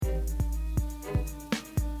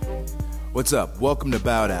What's up? Welcome to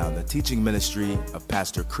Bow Down, the teaching ministry of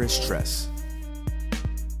Pastor Chris Tress.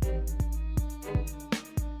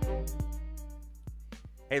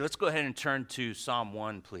 Hey, let's go ahead and turn to Psalm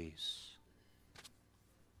 1, please.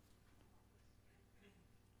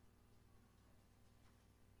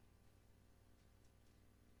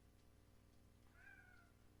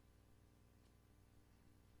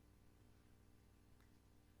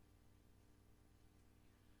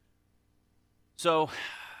 So,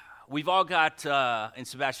 we've all got, and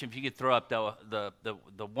Sebastian, if you could throw up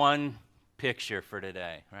the one picture for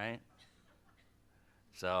today, right?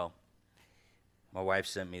 So, my wife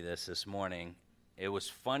sent me this morning. It was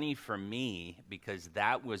funny for me because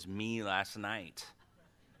that was me last night,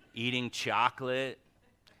 eating chocolate.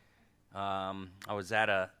 I was at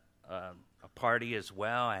a party as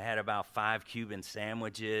well. I had about 5 Cuban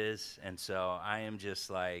sandwiches, and so I am just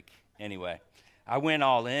like, anyway, I went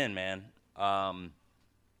all in, man.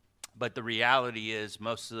 But the reality is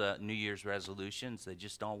most of the New Year's resolutions, they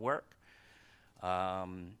just don't work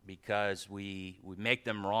because we make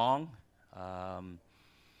them wrong.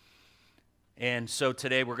 And so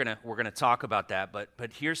today we're gonna talk about that. But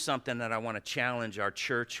here's something that I want to challenge our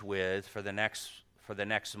church with for the next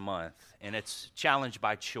month, and it's challenge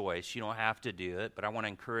by choice. You don't have to do it, but I want to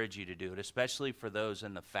encourage you to do it, especially for those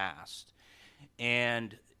in the fast.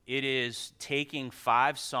 And it is taking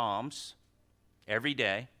 5 Psalms every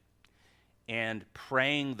day and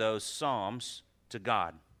praying those Psalms to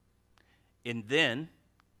God. And then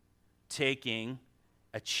taking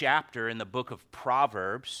a chapter in the book of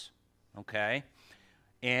Proverbs, okay,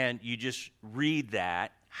 and you just read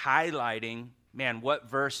that, highlighting, man, what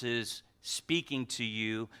verse is speaking to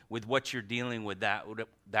you with what you're dealing with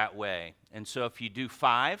that way. And so if you do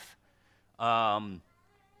 5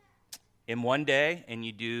 in one day, and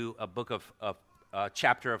you do a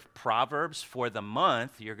chapter of Proverbs for the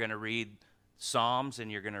month, you're going to read Psalms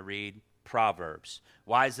and you're going to read Proverbs.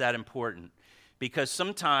 Why is that important? Because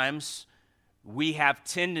sometimes we have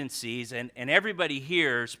tendencies, and everybody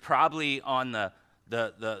here is probably on the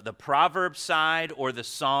Proverbs side or the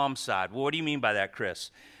Psalm side. Well, what do you mean by that,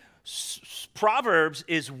 Chris? Proverbs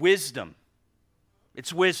is wisdom.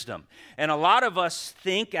 It's wisdom. And a lot of us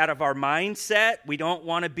think out of our mindset. We don't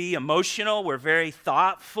want to be emotional. We're very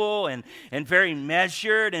thoughtful and very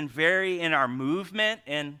measured and very in our movement.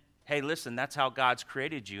 And hey, listen, that's how God's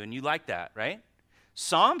created you, and you like that, right?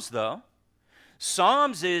 Psalms, though,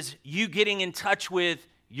 Psalms is you getting in touch with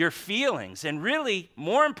your feelings, and really,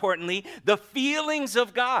 more importantly, the feelings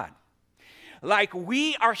of God. Like,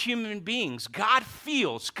 we are human beings. God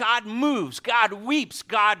feels, God moves, God weeps,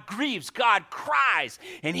 God grieves, God cries,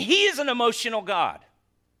 and He is an emotional God.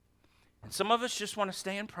 And some of us just want to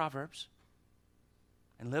stay in Proverbs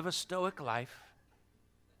and live a stoic life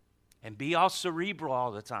and be all cerebral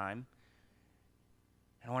all the time.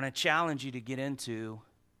 And I want to challenge you to get into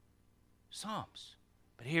Psalms.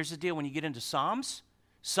 But here's the deal. When you get into Psalms,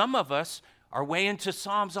 some of us are way into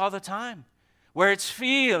Psalms all the time, where it's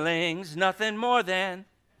feelings, nothing more than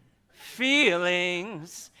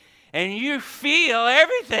feelings, and you feel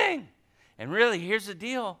everything. And really, here's the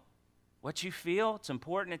deal. What you feel, it's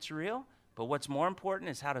important, it's real, but what's more important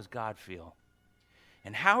is how does God feel?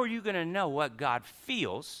 And how are you going to know what God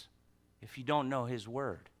feels if you don't know His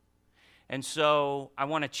Word? And so I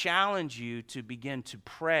want to challenge you to begin to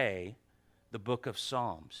pray the book of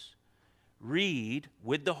Psalms. Read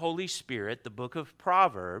with the Holy Spirit the book of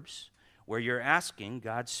Proverbs, where you're asking,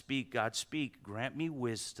 God speak, grant me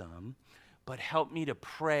wisdom, but help me to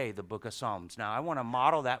pray the book of Psalms. Now, I want to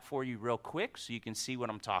model that for you real quick so you can see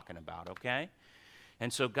what I'm talking about, okay?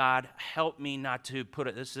 And so, God, help me not to put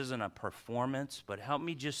it, this isn't a performance, but help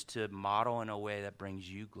me just to model in a way that brings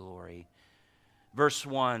you glory. Verse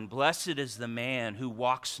 1, blessed is the man who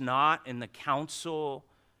walks not in the counsel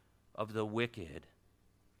of the wicked,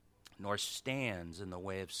 nor stands in the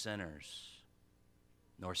way of sinners,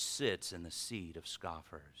 nor sits in the seat of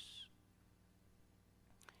scoffers.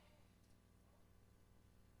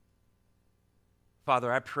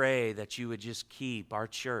 Father, I pray that you would just keep our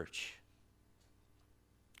church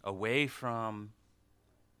away from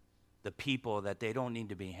the people that they don't need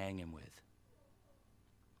to be hanging with.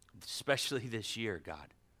 Especially this year,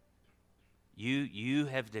 God. You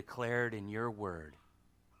have declared in your word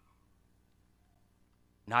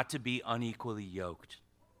not to be unequally yoked.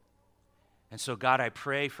 And so, God, I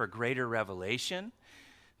pray for greater revelation,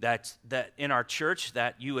 that in our church,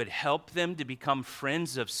 that you would help them to become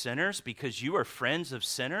friends of sinners, because you are friends of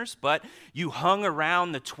sinners, but you hung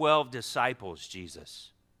around the 12 disciples, Jesus.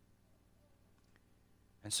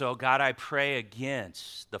 And so, God, I pray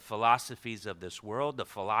against the philosophies of this world, the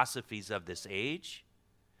philosophies of this age.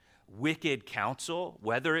 wicked counsel,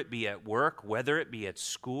 whether it be at work, whether it be at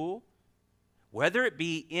school, whether it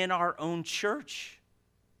be in our own church,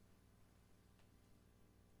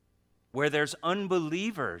 where there's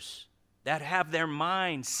unbelievers that have their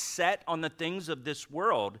minds set on the things of this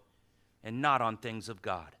world and not on things of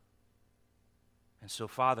God. And so,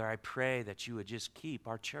 Father, I pray that you would just keep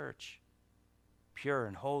our church pure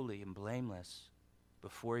and holy and blameless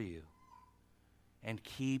before you, and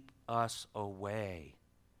keep us away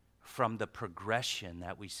from the progression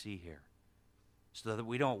that we see here, so that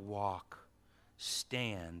we don't walk,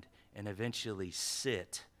 stand, and eventually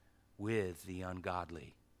sit with the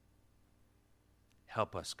ungodly.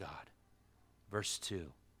 Help us, God. Verse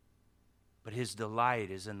 2. But his delight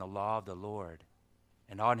is in the law of the Lord,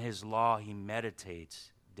 and on his law he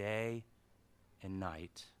meditates day and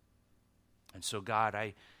night. And so, God,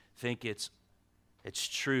 I think it's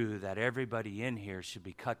true that everybody in here should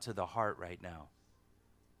be cut to the heart right now.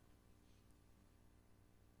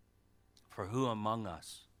 For who among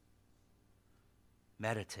us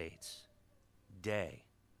meditates day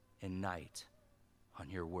and night on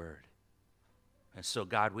your word? And so,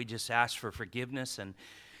 God, we just ask for forgiveness, and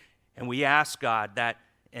we ask, God, that,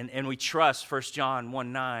 and we trust 1 John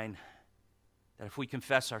 1:9, that if we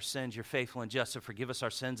confess our sins, you're faithful and just to forgive us our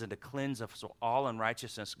sins and to cleanse us of all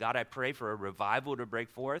unrighteousness. God, I pray for a revival to break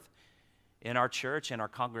forth in our church and our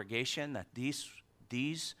congregation, that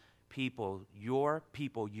these people, your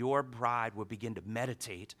bride, would begin to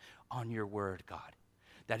meditate on your word, God,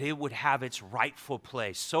 that it would have its rightful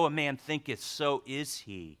place. So a man thinketh, so is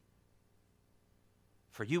he.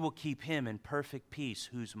 For you will keep him in perfect peace,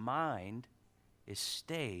 whose mind is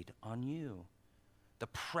stayed on you. The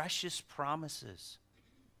precious promises.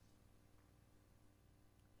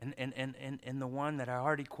 And the one that I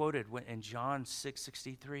already quoted in John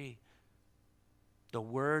 6:63. The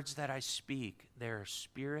words that I speak, they are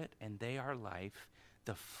spirit and they are life.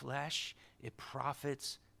 The flesh, it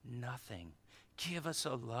profits nothing. Give us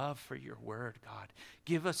a love for your word, God.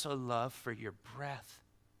 Give us a love for your breath.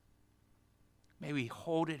 May we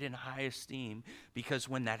hold it in high esteem, because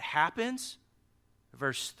when that happens,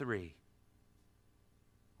 verse 3,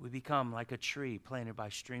 we become like a tree planted by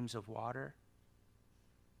streams of water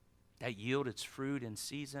that yield its fruit in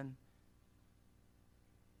season.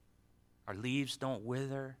 Our leaves don't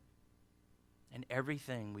wither. And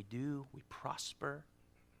everything we do, we prosper.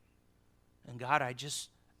 And God, I just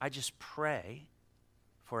pray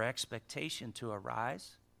for expectation to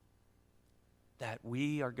arise, that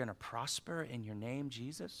we are going to prosper in your name,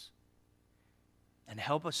 Jesus. And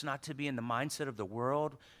help us not to be in the mindset of the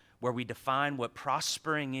world, where we define what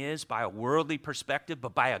prospering is by a worldly perspective,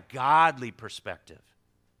 but by a godly perspective.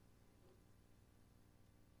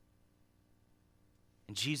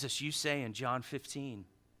 And Jesus, you say in John 15,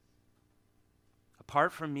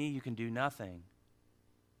 apart from me, you can do nothing.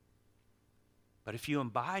 But if you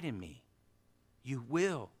abide in me, you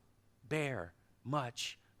will bear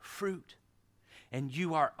much fruit. And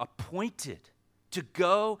you are appointed to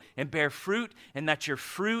go and bear fruit, and that your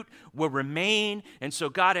fruit will remain. And so,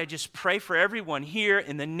 God, I just pray for everyone here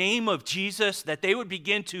in the name of Jesus, that they would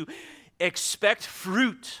begin to expect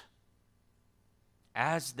fruit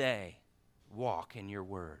as they walk in your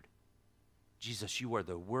word. Jesus, you are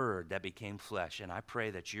the word that became flesh, and I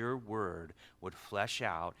pray that your word would flesh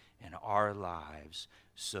out in our lives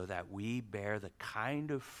so that we bear the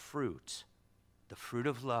kind of fruit, the fruit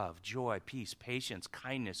of love, joy, peace, patience,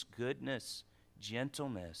 kindness, goodness,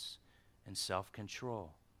 gentleness, and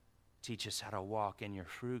self-control. Teach us how to walk in your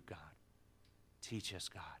fruit, God. Teach us,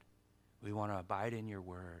 God. We want to abide in your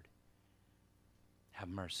word. Have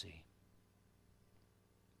mercy.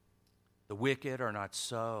 The wicked are not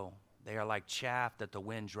so. They are like chaff that the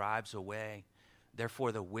wind drives away.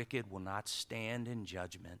 Therefore the wicked will not stand in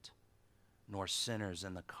judgment, nor sinners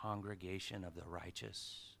in the congregation of the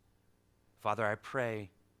righteous. Father, I pray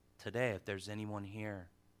today, if there's anyone here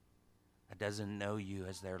that doesn't know you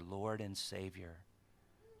as their Lord and Savior,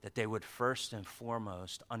 that they would first and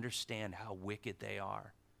foremost understand how wicked they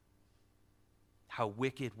are, how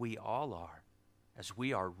wicked we all are, as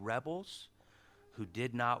we are rebels who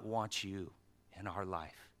did not want you in our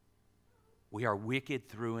life. We are wicked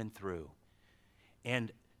through and through.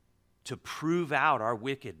 And to prove out our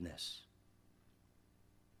wickedness,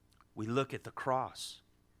 we look at the cross.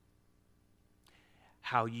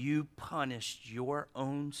 How you punished your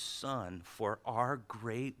own son for our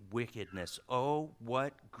great wickedness. Oh,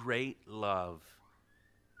 what great love.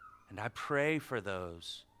 And I pray for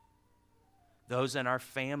those in our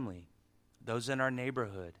family, those in our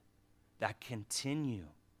neighborhood that continue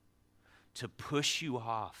to push you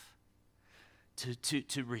off,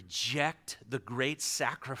 to reject the great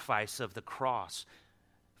sacrifice of the cross.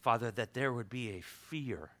 Father, that there would be a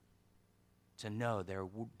fear to know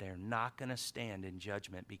they're not going to stand in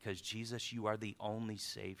judgment because, Jesus, you are the only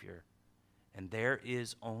Savior. And there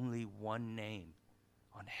is only one name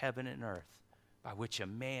on heaven and earth by which a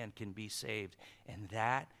man can be saved, and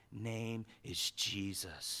that name is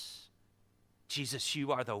Jesus. Jesus,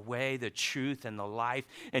 you are the way, the truth, and the life,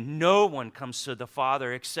 and no one comes to the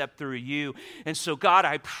Father except through you. And so, God,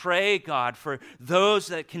 I pray, God, for those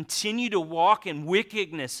that continue to walk in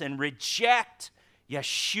wickedness and reject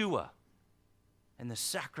Yeshua and the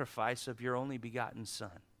sacrifice of your only begotten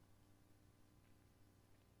Son,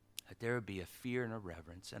 that there would be a fear and a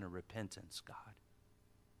reverence and a repentance, God,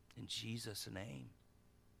 in Jesus' name.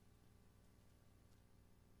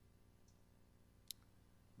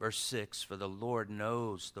 Verse 6, for the Lord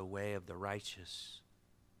knows the way of the righteous,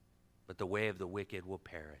 but the way of the wicked will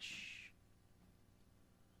perish.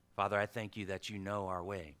 Father, I thank you that you know our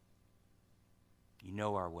way. You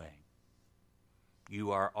know our way.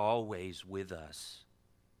 You are always with us,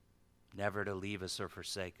 never to leave us or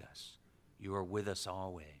forsake us. You are with us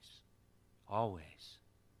always, always.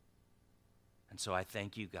 And so I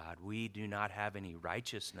thank you, God. We do not have any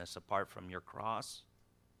righteousness apart from your cross.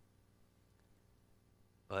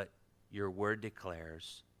 But your word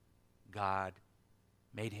declares, God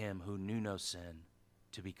made him who knew no sin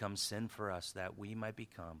to become sin for us, that we might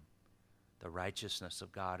become the righteousness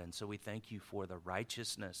of God. And so we thank you for the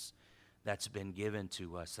righteousness that's been given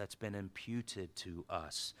to us, that's been imputed to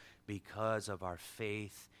us because of our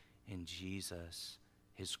faith in Jesus,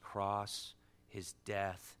 his cross, his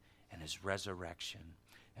death, and his resurrection.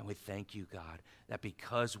 And we thank you, God, that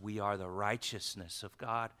because we are the righteousness of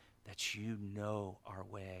God, that you know our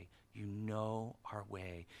way. You know our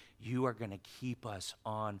way. You are going to keep us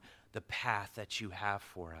on the path that you have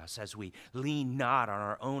for us as we lean not on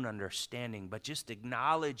our own understanding, but just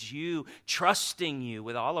acknowledge you, trusting you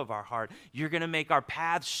with all of our heart. You're going to make our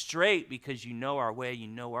path straight because you know our way. You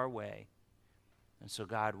know our way. And so,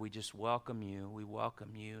 God, we just welcome you. We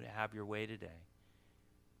welcome you to have your way today.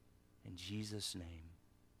 In Jesus' name,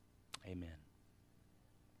 amen.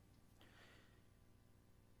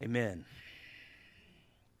 Amen.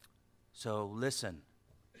 So listen,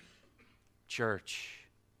 church,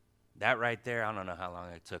 that right there, I don't know how long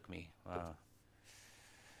it took me.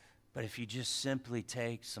 But if you just simply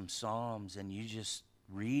take some Psalms and you just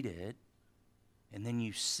read it, and then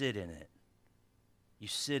you sit in it. You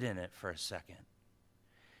sit in it for a second.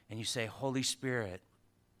 And you say, Holy Spirit,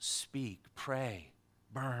 speak, pray,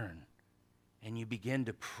 burn. And you begin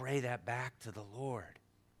to pray that back to the Lord.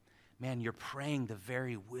 Man, you're praying the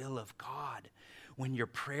very will of God when your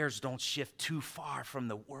prayers don't shift too far from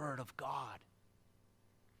the Word of God.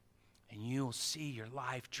 And you'll see your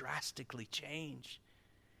life drastically change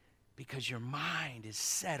because your mind is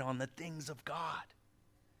set on the things of God.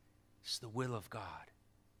 It's the will of God.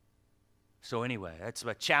 So anyway, that's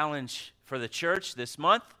a challenge for the church this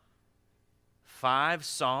month. 5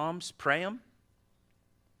 Psalms, pray them.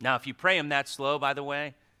 Now, if you pray them that slow, by the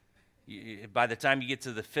way, by the time you get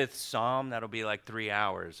to the 5th Psalm, that'll be like 3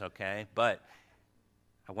 hours, okay? But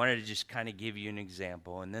I wanted to just kind of give you an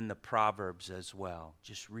example. And then the Proverbs as well.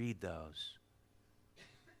 Just read those.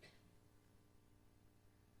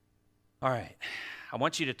 All right. I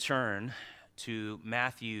want you to turn to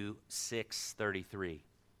Matthew 6:33.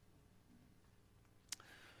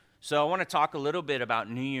 So I want to talk a little bit about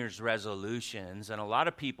New Year's resolutions. And a lot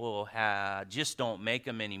of people just don't make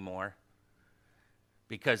them anymore,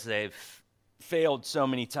 because they've failed so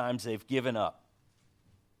many times they've given up.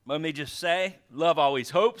 Let me just say, love always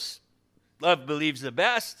hopes. Love believes the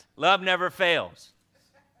best. Love never fails.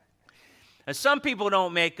 And some people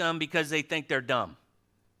don't make them because they think they're dumb,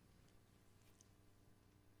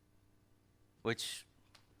 which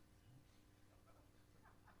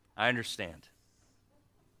I understand.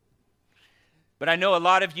 But I know a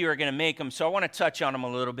lot of you are going to make them, so I want to touch on them a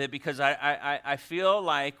little bit because I feel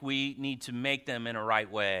like we need to make them in a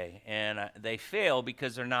right way. And they fail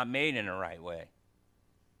because they're not made in a right way.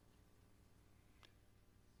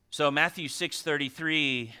 So Matthew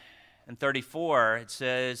 6:33 and 34, it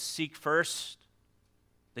says, seek first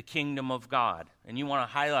the kingdom of God. And you want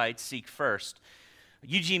to highlight seek first.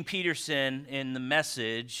 Eugene Peterson, in the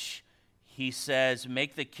Message, he says,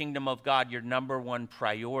 make the kingdom of God your number one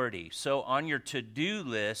priority. So on your to-do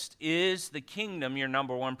list, is the kingdom your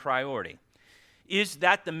number one priority? Is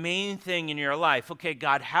that the main thing in your life? Okay,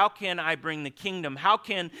 God, how can I bring the kingdom? How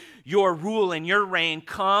can your rule and your reign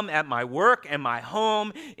come at my work and my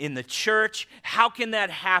home, in the church? How can that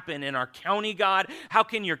happen in our county, God? How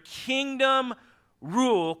can your kingdom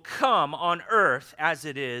rule come on earth as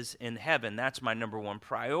it is in heaven. That's my number one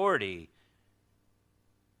priority.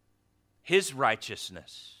 His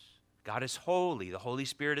righteousness. God is holy. The Holy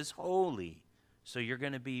Spirit is holy. So you're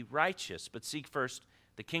going to be righteous. But seek first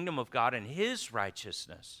the kingdom of God and His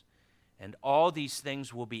righteousness. And all these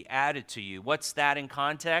things will be added to you. What's that in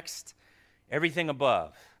context? Everything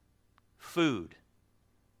above. Food,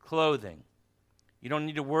 clothing. You don't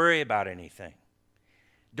need to worry about anything.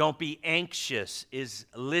 Don't be anxious is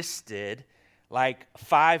listed like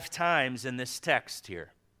 5 times in this text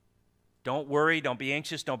here. Don't worry, don't be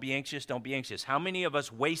anxious, don't be anxious, don't be anxious. How many of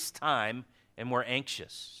us waste time and we're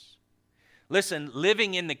anxious? Listen,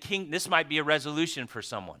 living in the kingdom, this might be a resolution for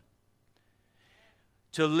someone.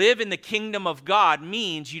 To live in the kingdom of God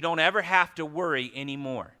means you don't ever have to worry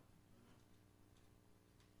anymore.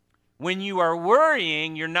 When you are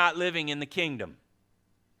worrying, you're not living in the kingdom.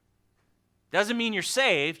 Doesn't mean you're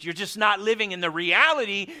saved. You're just not living in the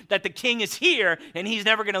reality that the king is here and he's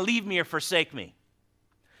never going to leave me or forsake me.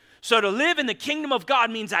 So to live in the kingdom of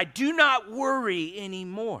God means I do not worry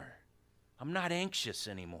anymore. I'm not anxious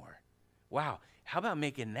anymore. Wow, how about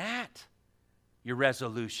making that your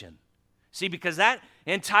resolution? See, because that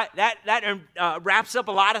wraps up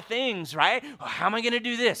a lot of things, right? Well, how am I going to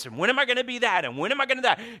do this? And when am I going to be that? And when am I going to do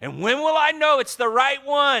that? And when will I know it's the right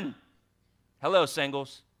one? Hello,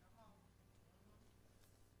 singles.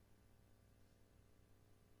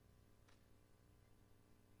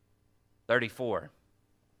 (34)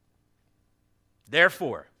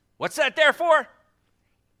 Therefore, what's that therefore?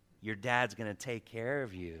 Your dad's going to take care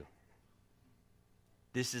of you.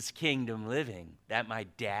 This is kingdom living. That my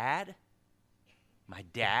dad,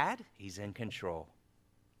 he's in control.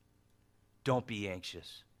 Don't be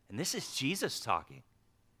anxious. And this is Jesus talking.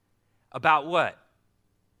 About what?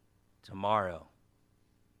 Tomorrow.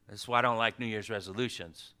 That's why I don't like New Year's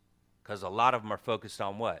resolutions. Because a lot of them are focused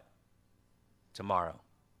on what? Tomorrow.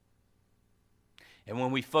 And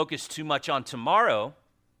when we focus too much on tomorrow,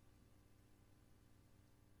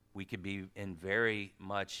 we could be in very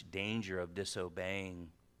much danger of disobeying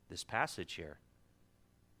this passage here.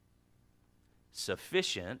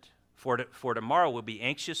 Sufficient for tomorrow will be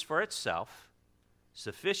anxious for itself.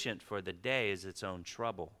 Sufficient for the day is its own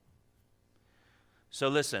trouble. So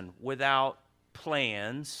listen, without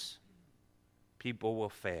plans, people will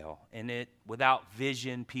fail. And without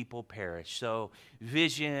vision, people perish. So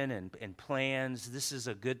vision and plans, this is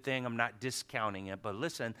a good thing. I'm not discounting it. But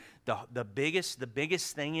listen, the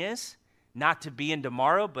biggest thing is not to be in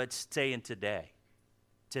tomorrow, but stay in today.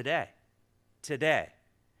 Today.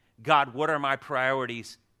 God, what are my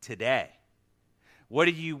priorities today? What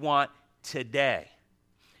do you want today?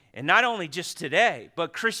 And not only just today,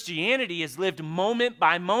 but Christianity is lived moment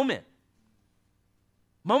by moment.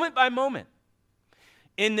 Moment by moment.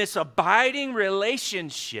 In this abiding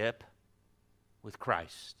relationship with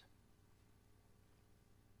Christ.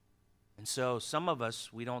 And so some of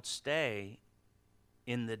us, we don't stay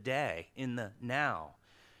in the day, in the now.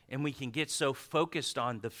 And we can get so focused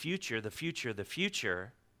on the future,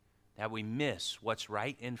 that we miss what's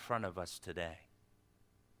right in front of us today.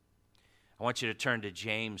 I want you to turn to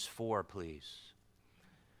James 4, please.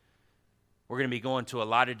 We're going to be going to a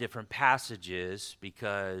lot of different passages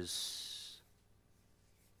because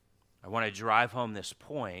I want to drive home this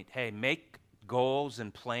point. Hey, make goals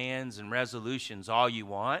and plans and resolutions all you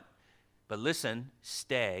want, but listen,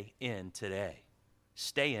 stay in today.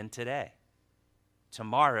 Stay in today.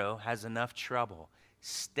 Tomorrow has enough trouble.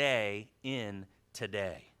 Stay in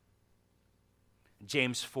today.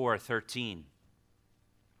 James 4:13.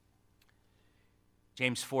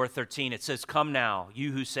 James 4:13, it says, "Come now,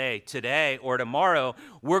 you who say, today or tomorrow,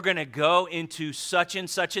 we're going to go into such and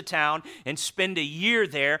such a town and spend a year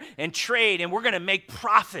there and trade, and we're going to make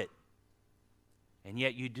profit. And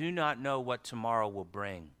yet you do not know what tomorrow will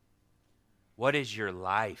bring. What is your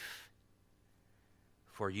life?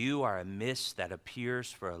 For you are a mist that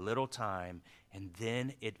appears for a little time, and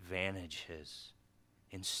then it vanishes.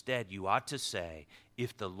 Instead, you ought to say,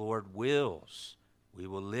 if the Lord wills, we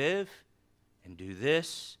will live and do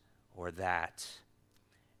this or that.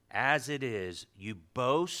 As it is, you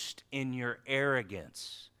boast in your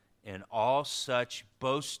arrogance, and all such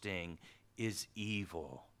boasting is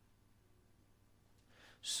evil.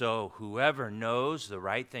 So whoever knows the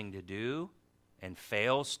right thing to do and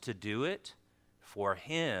fails to do it, for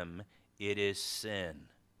him it is sin."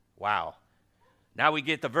 Wow. Now we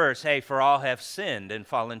get the verse, hey, for all have sinned and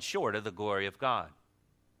fallen short of the glory of God.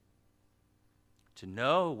 To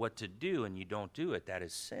know what to do and you don't do it, that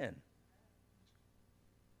is sin.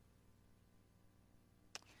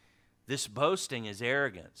 This boasting is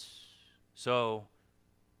arrogance. So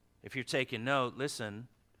if you're taking note, listen,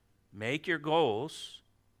 make your goals,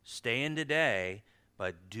 stay in today,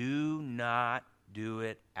 but do not do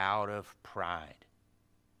it out of pride.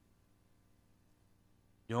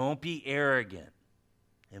 Don't be arrogant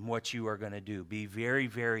in what you are going to do. Be very,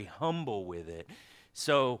 very humble with it.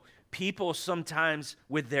 So people sometimes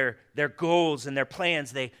with their goals and their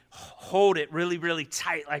plans, they hold it really, really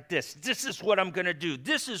tight like this. This is what I'm going to do.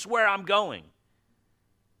 This is where I'm going.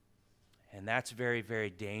 And that's very, very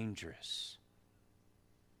dangerous.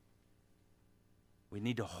 We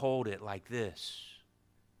need to hold it like this,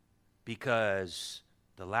 because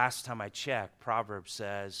the last time I checked, Proverbs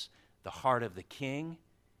says, the heart of the king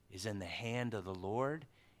is in the hand of the Lord,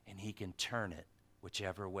 and he can turn it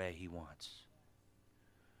whichever way he wants.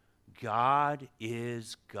 God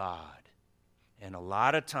is God. And a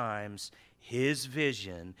lot of times, his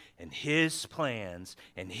vision and his plans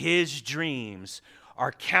and his dreams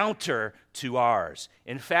are counter to ours.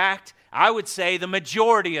 In fact, I would say the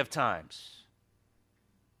majority of times.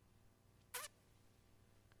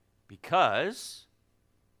 Because,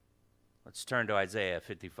 let's turn to Isaiah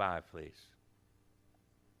 55, please.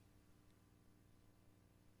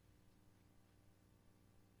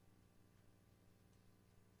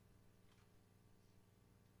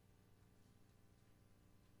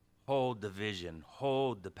 Hold the vision,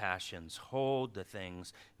 hold the passions, hold the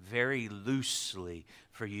things very loosely,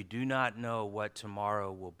 for you do not know what tomorrow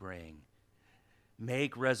will bring.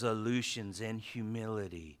 Make resolutions in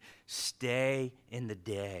humility. Stay in the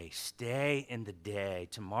day. Stay in the day.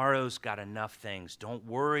 Tomorrow's got enough things. Don't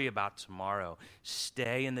worry about tomorrow.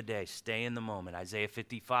 Stay in the day. Stay in the moment. Isaiah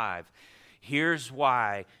 55. Here's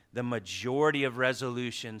why the majority of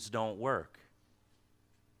resolutions don't work.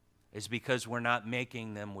 Is because we're not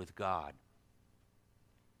making them with God.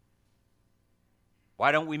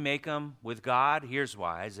 Why don't we make them with God? Here's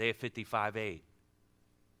why. Isaiah 55:8.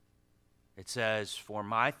 It says, for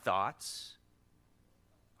my thoughts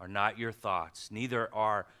are not your thoughts, neither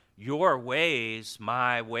are your ways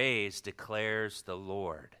my ways, declares the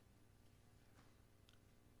Lord.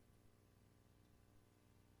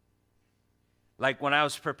 Like when I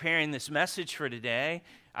was preparing this message for today,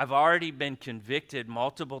 I've already been convicted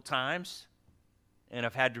multiple times, and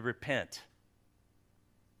I've had to repent.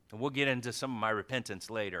 And we'll get into some of my repentance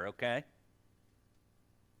later, okay?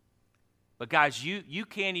 But guys, you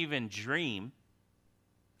can't even dream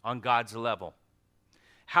on God's level.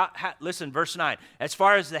 Listen, verse 9. As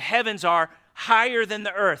far as the heavens are higher than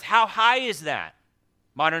the earth, how high is that?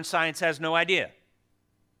 Modern science has no idea.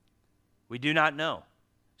 We do not know.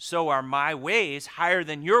 So are my ways higher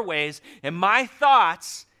than your ways, and my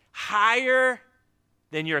thoughts higher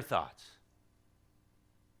than your thoughts.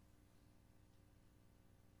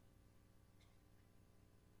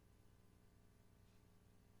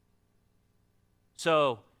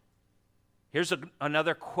 So, here's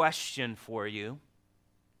another question for you.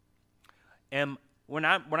 When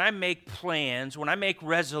I make plans, when I make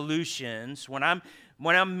resolutions, when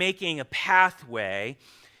I'm making a pathway,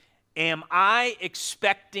 am I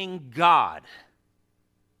expecting God?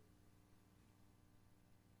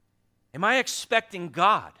 Am I expecting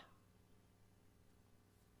God?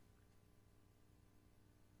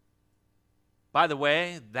 By the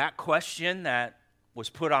way, that question that was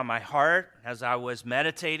put on my heart as I was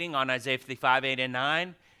meditating on Isaiah 55, 8, and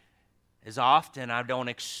 9 is often I don't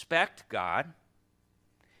expect God.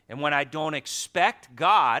 And when I don't expect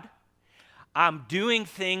God, I'm doing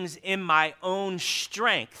things in my own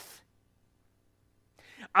strength.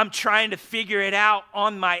 I'm trying to figure it out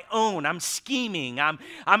on my own. I'm scheming.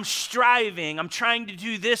 I'm striving. I'm trying to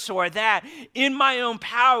do this or that in my own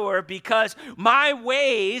power because my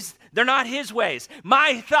ways, they're not his ways.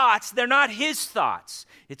 My thoughts, they're not his thoughts.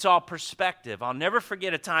 It's all perspective. I'll never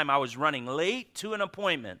forget a time I was running late to an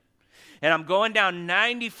appointment, and I'm going down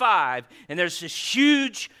 95, and there's this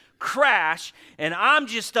huge crash, and I'm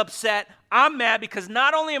just upset. I'm mad because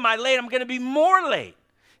not only am I late, I'm going to be more late.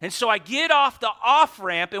 And so I get off the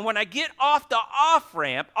off-ramp, and when I get off the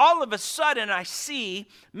off-ramp, all of a sudden I see,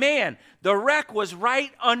 man, the wreck was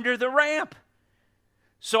right under the ramp.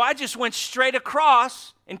 So I just went straight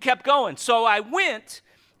across and kept going. So I went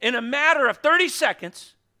in a matter of 30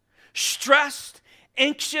 seconds, stressed,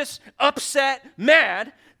 anxious, upset,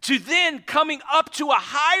 mad, to then coming up to a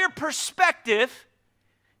higher perspective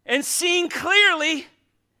and seeing clearly,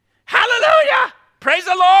 hallelujah, praise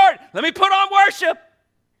the Lord, let me put on worship.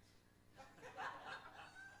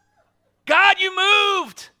 God, you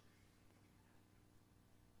moved.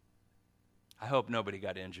 I hope nobody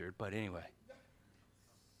got injured, but anyway.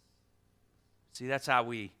 See, that's how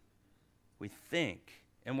we think,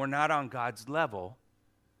 and we're not on God's level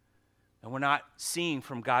And we're not seeing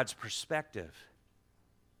from God's perspective.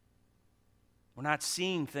 We're not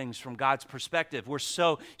seeing things from God's perspective. We're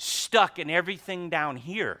so stuck in everything down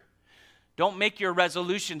here. Don't make your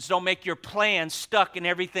resolutions, don't make your plans stuck in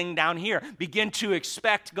everything down here. Begin to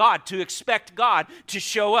expect God to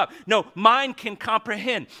show up. No mind can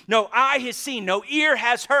comprehend, no eye has seen, no ear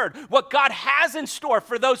has heard what God has in store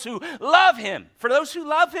for those who love Him. For those who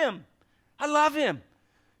love Him. I love Him.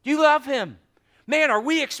 You love Him. Man, are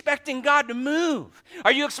we expecting God to move?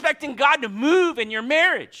 Are you expecting God to move in your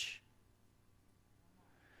marriage?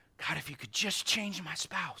 God, if you could just change my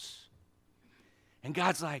spouse. And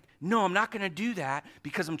God's like, no, I'm not going to do that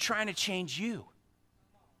because I'm trying to change you.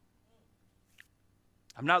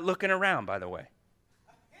 I'm not looking around, by the way.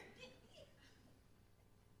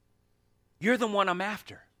 You're the one I'm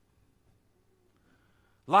after.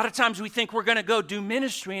 A lot of times we think we're going to go do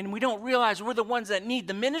ministry and we don't realize we're the ones that need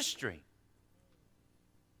the ministry.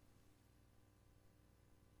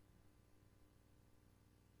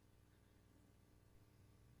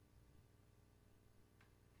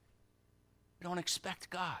 We don't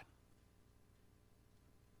expect God.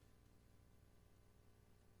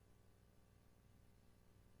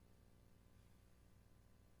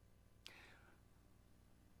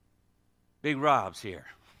 Big Rob's here.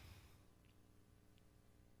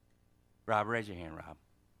 Rob, raise your hand, Rob.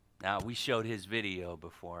 Now, we showed his video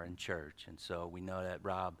before in church, and so we know that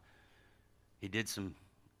Rob, he did some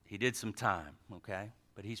time, okay?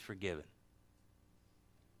 But he's forgiven.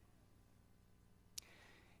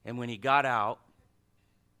 And when he got out,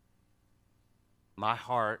 my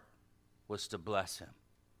heart was to bless him.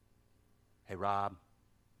 Hey, Rob,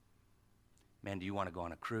 man, do you want to go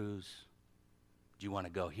on a cruise? Do you want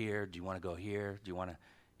to go here? Do you want to go here? Do you want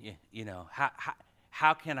to, you know,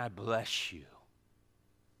 how can I bless you?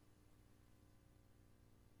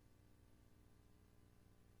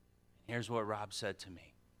 Here's what Rob said to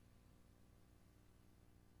me.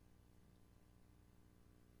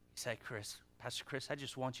 He said, Pastor Chris, I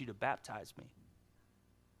just want you to baptize me.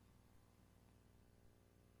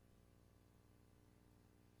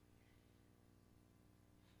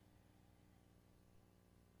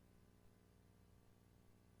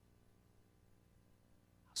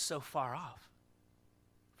 So far off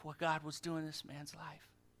for what God was doing in this man's life.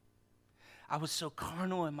 I was so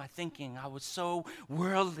carnal in my thinking. I was so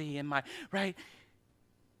worldly in my, right?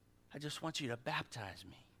 I just want you to baptize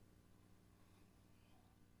me.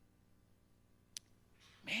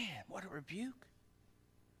 Man, what a rebuke.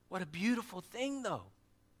 What a beautiful thing, though.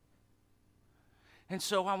 And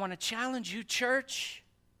so I want to challenge you, church.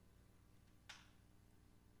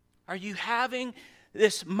 Are you having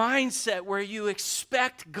this mindset where you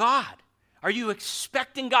expect God? Are you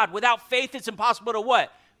expecting God? Without faith, it's impossible to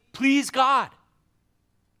what? Please God.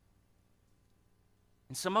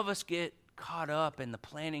 And some of us get caught up in the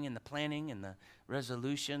planning and the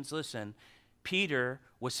resolutions. Listen, Peter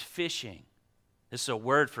was fishing. This is a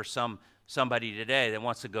word for somebody today that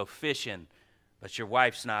wants to go fishing, but your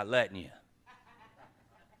wife's not letting you.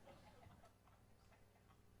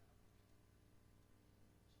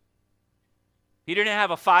 He didn't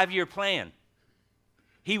have a 5-year plan.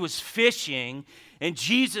 He was fishing, and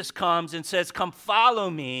Jesus comes and says, come follow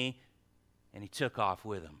me, and he took off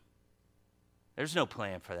with him. There's no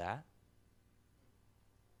plan for that.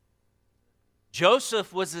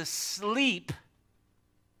 Joseph was asleep,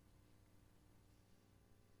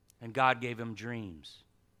 and God gave him dreams.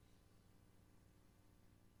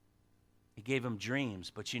 He gave him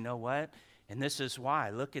dreams, but you know what? And this is why.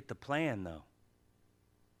 Look at the plan, though.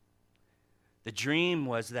 The dream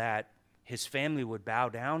was that his family would bow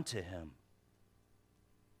down to him.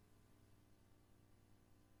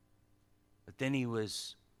 But then he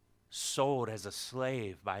was sold as a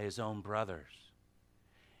slave by his own brothers.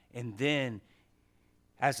 And then,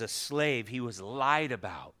 as a slave, he was lied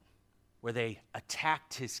about, where they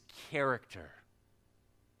attacked his character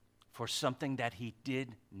for something that he did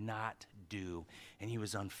not do. And he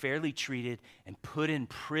was unfairly treated and put in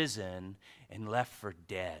prison and left for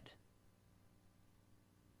dead.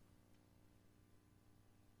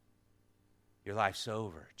 Your life's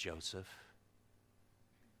over, Joseph.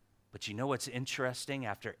 But you know what's interesting?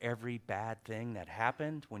 After every bad thing that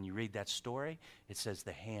happened, when you read that story, it says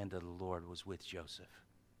the hand of the Lord was with Joseph.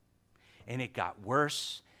 And it got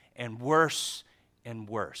worse and worse and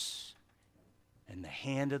worse. And the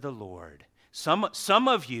hand of the Lord. Some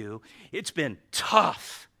of you, it's been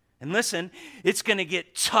tough. And listen, it's going to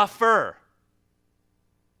get tougher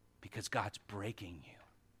because God's breaking you.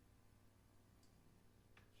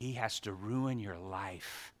 He has to ruin your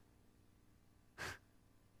life.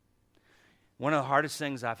 One of the hardest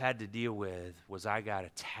things I've had to deal with was I got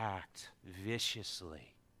attacked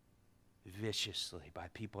viciously by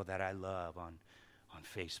people that I love on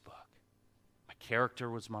Facebook. My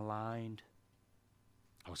character was maligned.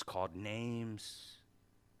 I was called names.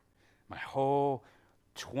 My whole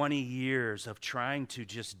 20 years of trying to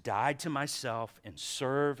just die to myself and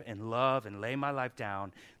serve and love and lay my life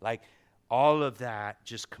down, like all of that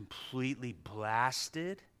just completely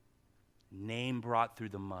blasted, name brought through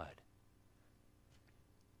the mud.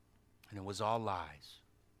 And it was all lies.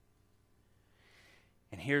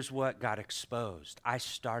 And here's what got exposed. I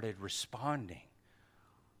started responding.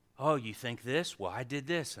 Oh, you think this? Well, I did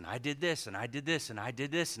this, and I did this, and I did this, and I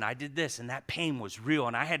did this, and I did this. And that pain was real,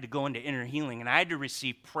 and I had to go into inner healing, and I had to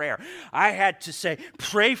receive prayer. I had to say,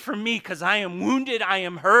 pray for me because I am wounded, I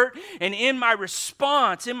am hurt. And in my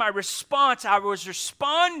response, I was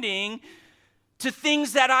responding to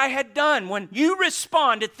things that I had done. When you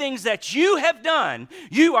respond to things that you have done,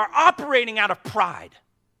 you are operating out of pride.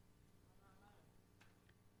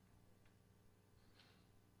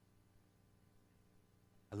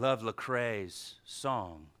 I love Lecrae's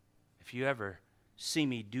song, if you ever see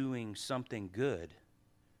me doing something good,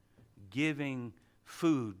 giving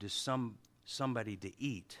food to somebody to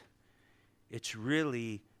eat, it's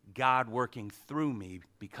really God working through me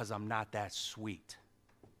because I'm not that sweet.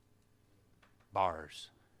 Bars.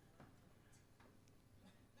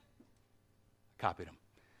 Copied them.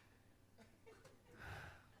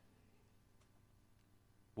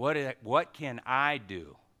 What can I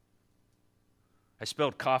do? I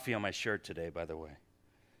spilled coffee on my shirt today, by the way.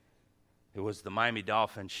 It was the Miami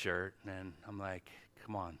Dolphins shirt, and I'm like,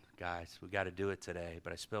 come on, guys, we got to do it today.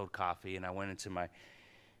 But I spilled coffee, and I went into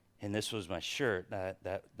and this was my shirt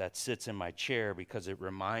that sits in my chair because it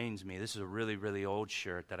reminds me, this is a really, really old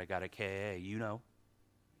shirt that I got at KA, you know.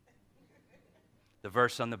 The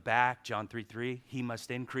verse on the back, John 3:3, he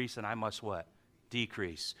must increase and I must what?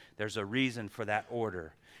 Decrease. There's a reason for that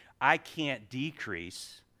order. I can't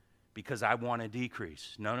decrease because I want to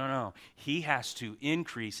decrease. No. He has to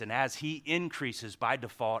increase, and as he increases, by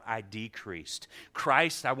default, I decreased.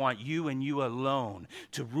 Christ, I want you and you alone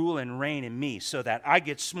to rule and reign in me so that I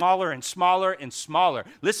get smaller and smaller and smaller.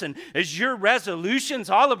 Listen, is your resolutions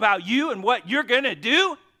all about you and what you're going to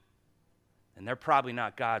do? And they're probably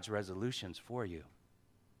not God's resolutions for you.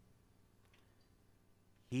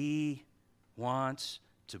 He wants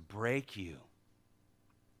to break you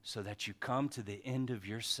so that you come to the end of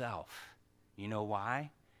yourself. You know why?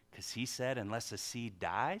 Because he said unless a seed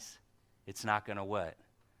dies, it's not going to what?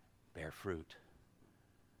 Bear fruit.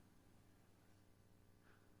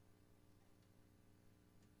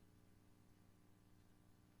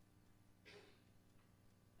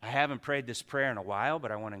 I haven't prayed this prayer in a while,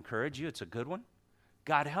 but I want to encourage you. It's a good one.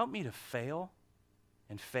 God, help me to fail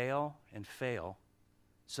and fail and fail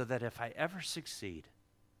so that if I ever succeed,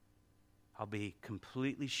 I'll be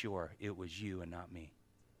completely sure it was you and not me.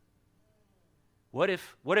 What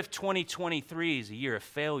if 2023 is a year of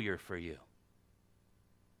failure for you?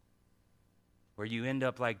 Where you end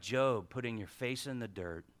up like Job, putting your face in the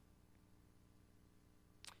dirt.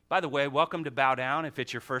 By the way, welcome to Bow Down if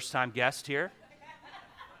it's your first time guest here.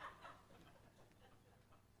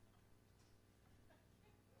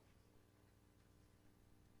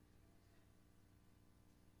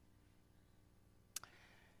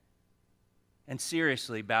 And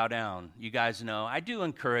seriously, bow down. You guys know, I do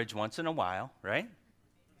encourage once in a while, right?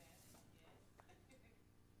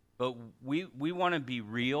 But we want to be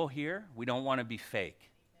real here. We don't want to be fake.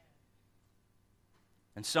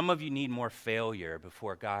 And some of you need more failure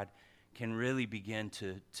before God can really begin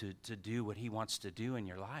to do what he wants to do in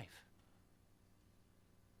your life.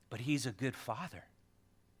 But he's a good father.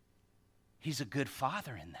 He's a good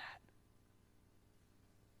father in that.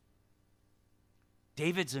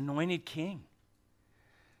 David's anointed king.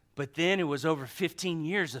 But then it was over 15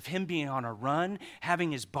 years of him being on a run,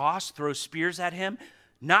 having his boss throw spears at him,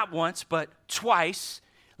 not once, but twice,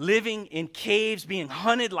 living in caves, being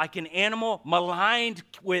hunted like an animal, maligned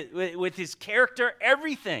with his character,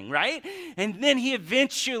 everything, right? And then he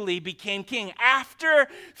eventually became king after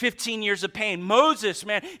 15 years of pain. Moses,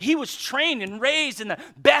 man, he was trained and raised in the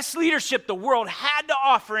best leadership the world had to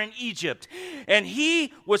offer in Egypt. And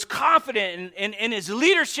he was confident in his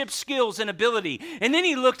leadership skills and ability. And then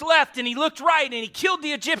he looked left and he looked right and he killed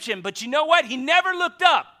the Egyptian. But you know what? He never looked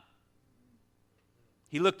up.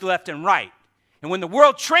 He looked left and right. And when the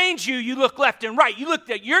world trains you, you look left and right. You looked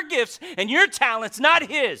at your gifts and your talents, not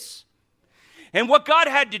his. And what God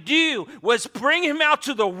had to do was bring him out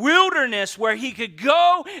to the wilderness where he could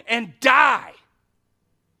go and die.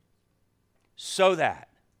 So that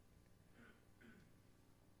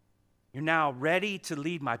You're now ready to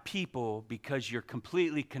lead my people because you're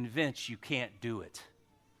completely convinced you can't do it.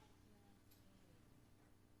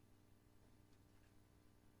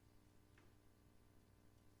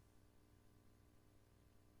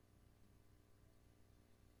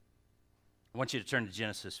 I want you to turn to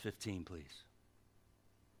Genesis 15, please.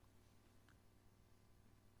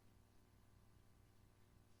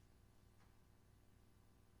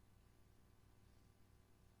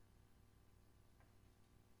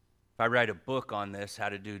 If I write a book on this, how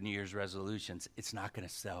to do New Year's resolutions, it's not going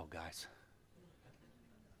to sell, guys.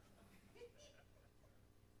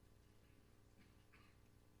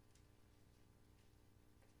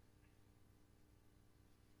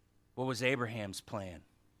 What was Abraham's plan?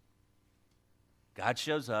 God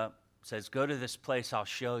shows up, says, go to this place, I'll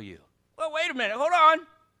show you. Well, wait a minute, hold on.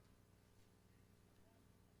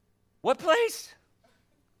 What place?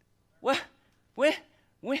 What? When?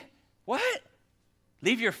 What?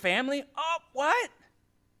 Leave your family? Oh, what?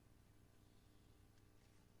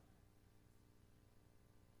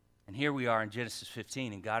 And here we are in Genesis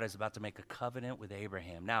 15, and God is about to make a covenant with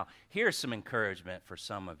Abraham. Now, here's some encouragement for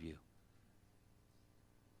some of you.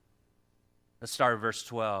 Let's start at verse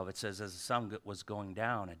 12. It says, as the sun was going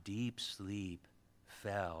down, a deep sleep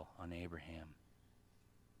fell on Abraham.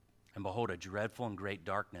 And behold, a dreadful and great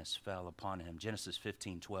darkness fell upon him. Genesis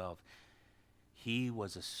 15:12. He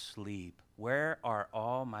was asleep. Where are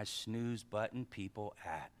all my snooze button people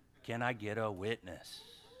at? Can I get a witness?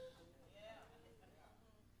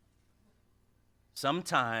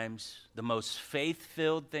 Sometimes the most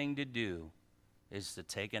faith-filled thing to do is to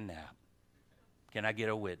take a nap. Can I get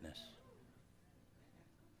a witness?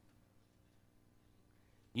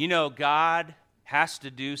 You know, God has to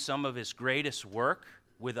do some of his greatest work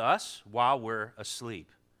with us while we're asleep.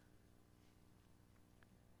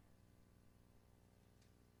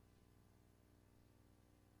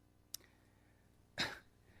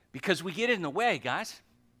 Because we get in the way, guys.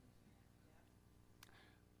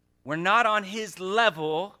 We're not on his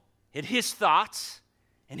level in his thoughts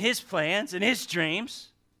and his plans and his dreams.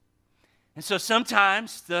 And so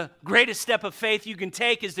sometimes the greatest step of faith you can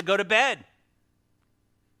take is to go to bed.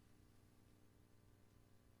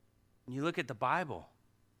 You look at the Bible.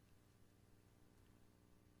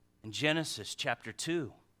 In Genesis chapter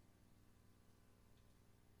 2,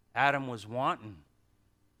 Adam was wanting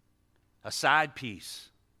a side piece.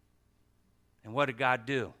 And what did God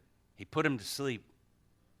do? He put him to sleep.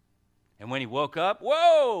 And when he woke up,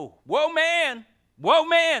 whoa, man,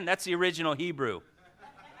 that's the original Hebrew.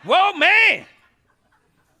 Whoa, man.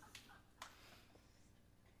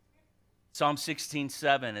 Psalm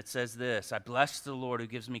 16:7, it says this, I bless the Lord who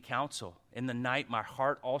gives me counsel. In the night, my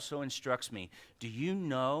heart also instructs me. Do you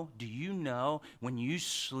know, when you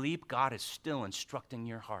sleep, God is still instructing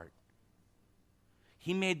your heart?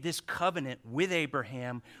 He made this covenant with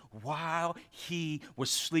Abraham while he was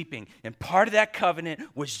sleeping. And part of that covenant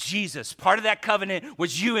was Jesus. Part of that covenant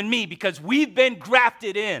was you and me because we've been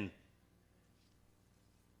grafted in.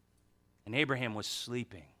 And Abraham was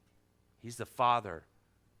sleeping. He's the father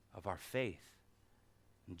of our faith.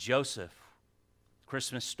 And Joseph,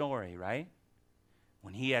 Christmas story, right?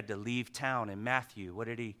 When he had to leave town in Matthew, what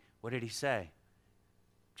did he say?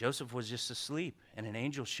 Joseph was just asleep, and an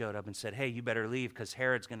angel showed up and said, hey, you better leave because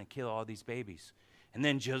Herod's going to kill all these babies. And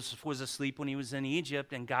then Joseph was asleep when he was in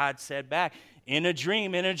Egypt, and God said back, in a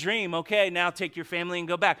dream, okay, now take your family and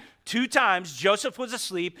go back. 2 times, Joseph was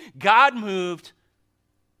asleep, God moved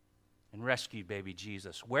and rescued baby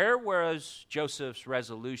Jesus. Where was Joseph's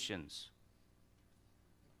resolutions?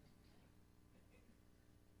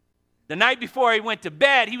 The night before he went to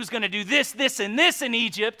bed, he was going to do this, and this in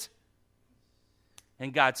Egypt.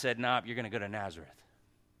 And God said, no, you're going to go to Nazareth.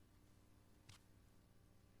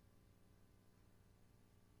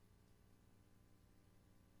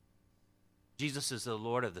 Jesus is the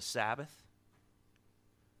Lord of the Sabbath.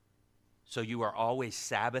 So you are always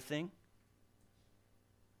Sabbathing.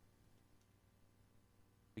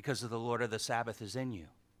 Because of the Lord of the Sabbath is in you.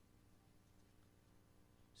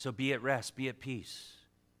 So be at rest, be at peace.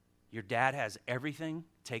 Your dad has everything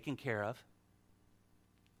taken care of.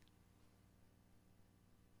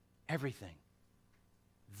 Everything.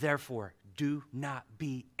 Therefore, do not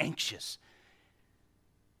be anxious.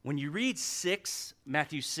 When you read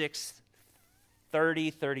Matthew 6,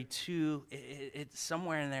 30, 32, it's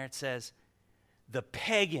somewhere in there it says, the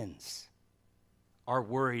pagans are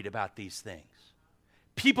worried about these things.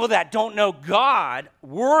 People that don't know God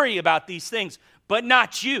worry about these things, but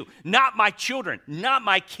not you, not my children, not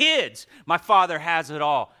my kids. My Father has it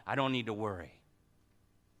all. I don't need to worry.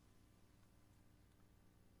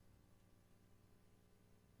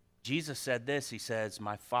 Jesus said this. He says,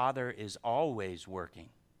 my Father is always working.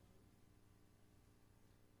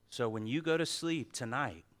 So when you go to sleep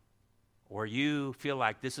tonight, or you feel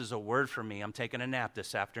like this is a word for me, I'm taking a nap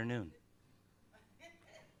this afternoon.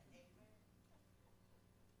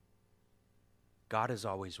 God is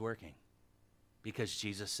always working because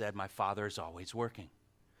Jesus said, my Father is always working.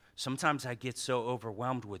 Sometimes I get so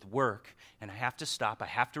overwhelmed with work and I have to stop, I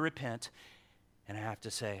have to repent, and I have to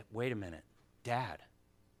say, wait a minute, Dad,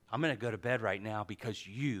 I'm going to go to bed right now because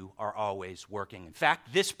you are always working. In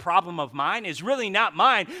fact, this problem of mine is really not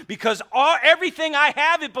mine because everything I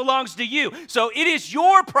have, it belongs to you. So it is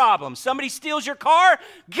your problem. Somebody steals your car,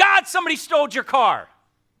 God, somebody stole your car.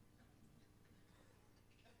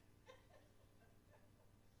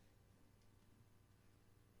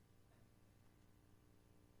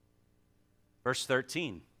 Verse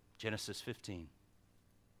 13, Genesis 15.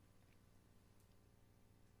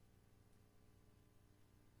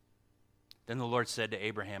 Then the Lord said to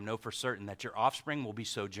Abraham, know for certain that your offspring will be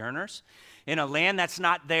sojourners in a land that's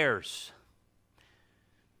not theirs,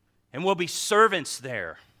 and will be servants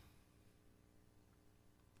there.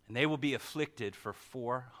 And they will be afflicted for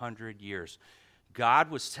 400 years.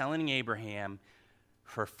 God was telling Abraham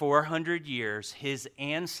for 400 years his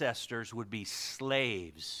ancestors would be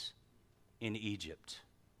slaves in Egypt.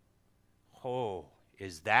 Oh,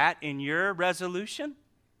 is that in your resolution?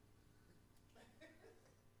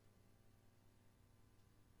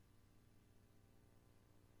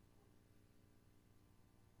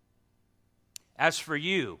 As for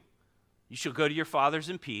you, you shall go to your fathers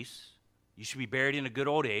in peace. You shall be buried in a good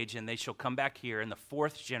old age, and they shall come back here in the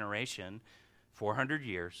fourth generation, 400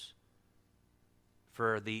 years.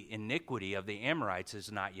 For the iniquity of the Amorites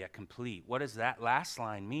is not yet complete. What does that last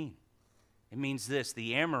line mean? It means this: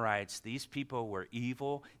 the Amorites, these people were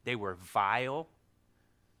evil, they were vile.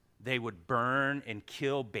 They would burn and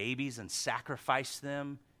kill babies and sacrifice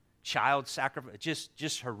them, child sacrifice,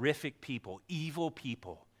 just horrific people, evil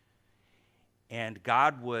people. And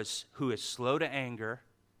God who is slow to anger,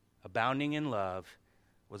 abounding in love,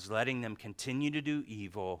 was letting them continue to do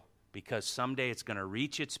evil because someday it's going to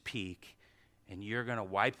reach its peak and you're going to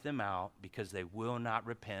wipe them out because they will not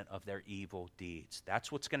repent of their evil deeds. That's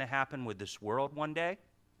what's going to happen with this world one day.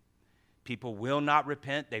 People will not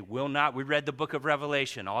repent. They will not. We read the book of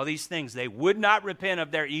Revelation. All these things. They would not repent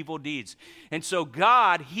of their evil deeds. And so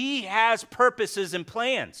God, He has purposes and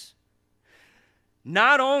plans.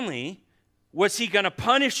 Not only was He going to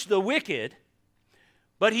punish the wicked,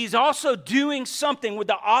 but He's also doing something with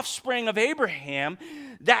the offspring of Abraham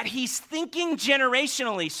that He's thinking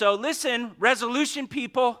generationally. So listen, resolution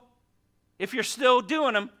people, if you're still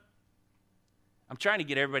doing them. I'm trying to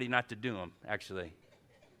get everybody not to do them, actually.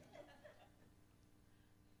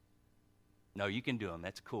 No, you can do them.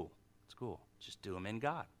 That's cool. It's cool. Just do them in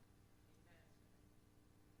God.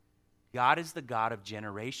 God is the God of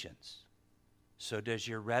generations. So does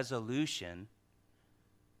your resolution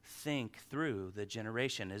think through the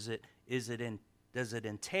generation? Does it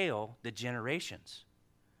entail the generations?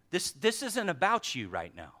 This isn't about you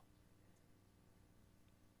right now.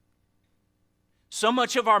 So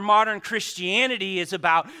much of our modern Christianity is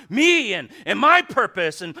about me and my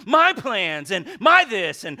purpose and my plans and my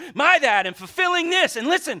this and my that and fulfilling this. And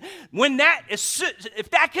listen, if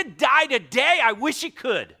that could die today, I wish it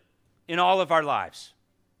could in all of our lives.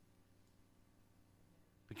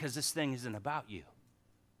 Because this thing isn't about you.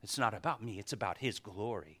 It's not about me. It's about His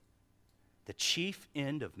glory. The chief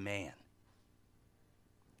end of man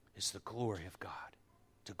is the glory of God.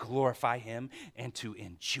 To glorify Him and to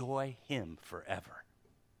enjoy Him forever.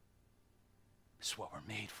 This is what we're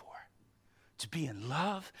made for. To be in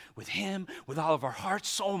love with Him with all of our heart,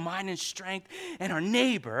 soul, mind, and strength, and our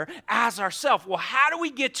neighbor as ourselves. Well, how do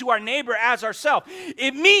we get to our neighbor as ourselves?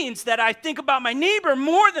 It means that I think about my neighbor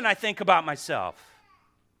more than I think about myself.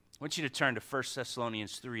 I want you to turn to 1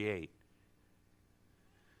 Thessalonians 3:8.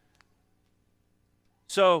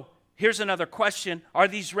 So, here's another question. Are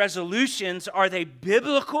these resolutions, are they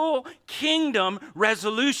biblical kingdom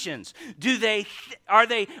resolutions? Are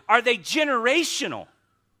they generational?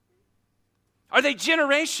 Are they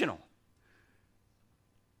generational?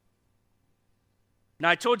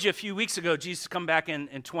 Now, I told you a few weeks ago, Jesus come back in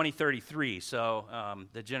 2033. So, I'm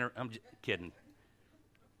kidding.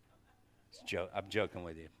 I'm joking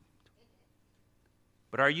with you.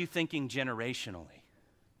 But are you thinking generationally?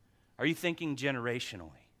 Are you thinking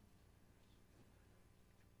generationally?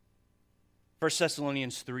 1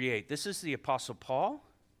 Thessalonians 3:8. This is the Apostle Paul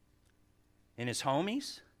and his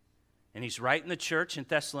homies, and he's writing the church in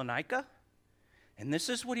Thessalonica. And this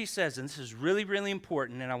is what he says, and this is really, really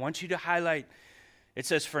important, and I want you to highlight It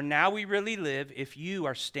says, "For now we really live if you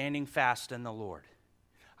are standing fast in the Lord."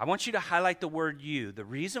 I want you to highlight the word "you." The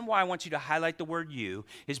reason why I want you to highlight the word "you"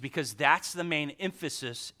 is because that's the main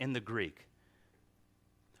emphasis in the Greek.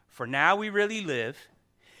 For now we really live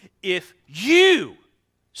if you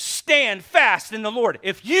stand fast in the Lord.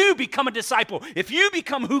 If you become a disciple, if you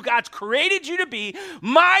become who God's created you to be,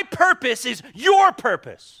 my purpose is your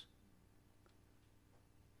purpose.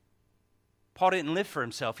 Paul didn't live for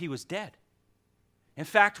himself. He was dead. In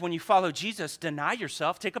fact, when you follow Jesus, deny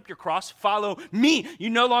yourself, take up your cross, follow me. You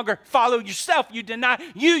no longer follow yourself. You deny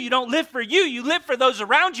you. You don't live for you. You live for those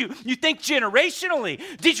around you. You think generationally.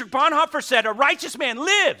 Dietrich Bonhoeffer said, "A righteous man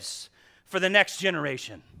lives for the next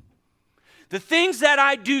generation." The things that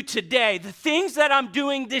I do today, the things that I'm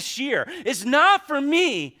doing this year, is not for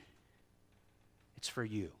me. It's for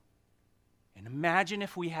you. And imagine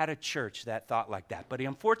if we had a church that thought like that. But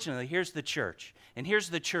unfortunately, here's the church, and here's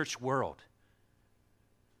the church world.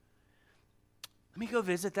 Let me go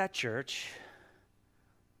visit that church.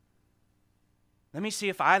 Let me see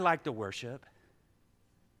if I like the worship.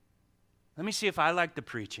 Let me see if I like the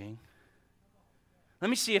preaching. Let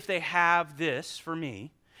me see if they have this for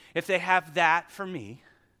me, if they have that for me.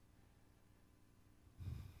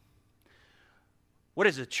 What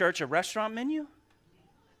is a church, a restaurant menu?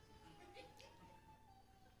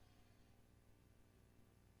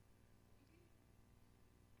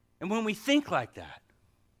 And when we think like that,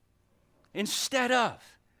 instead of,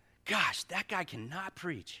 gosh, that guy cannot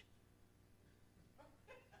preach.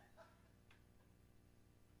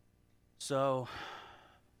 So,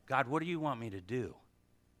 God, what do you want me to do?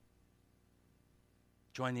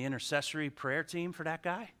 Join the intercessory prayer team for that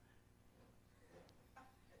guy?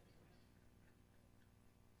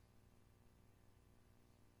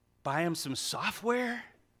 Buy him some software?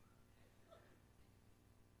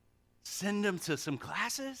 Send him to some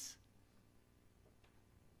classes?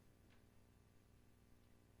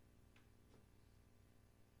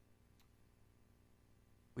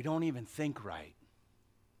 We don't even think right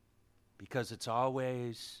because it's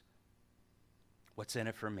always, what's in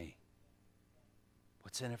it for me?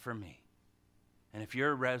 What's in it for me? And if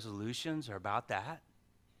your resolutions are about that,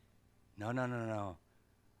 no.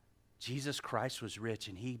 Jesus Christ was rich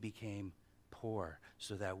and he became poor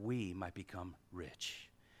so that we might become rich.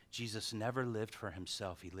 Jesus never lived for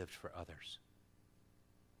himself, he lived for others.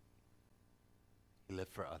 He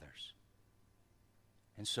lived for others.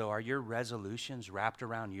 And so are your resolutions wrapped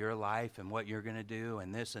around your life and what you're going to do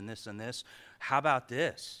and this and this and this? How about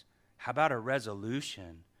this? How about a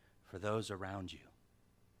resolution for those around you?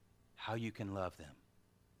 How you can love them,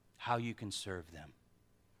 how you can serve them,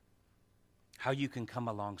 how you can come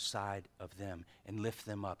alongside of them and lift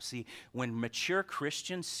them up. See, when mature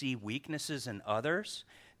Christians see weaknesses in others,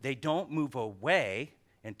 they don't move away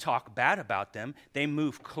and talk bad about them. They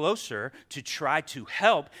move closer to try to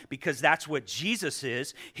help because that's what Jesus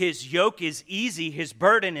is. His yoke is easy, his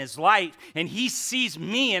burden is light, and he sees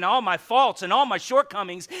me and all my faults and all my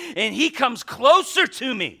shortcomings, and he comes closer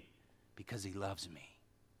to me because he loves me.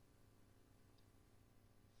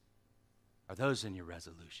 Are those in your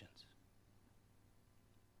resolutions?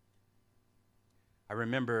 I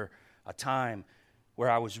remember a time where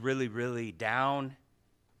I was really, really down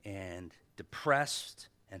and depressed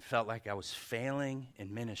and felt like I was failing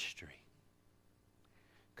in ministry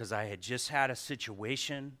because I had just had a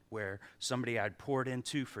situation where somebody I'd poured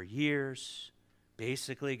into for years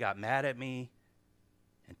basically got mad at me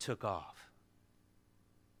and took off.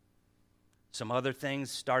 Some other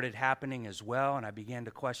things started happening as well, and I began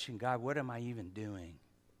to question, God, what am I even doing?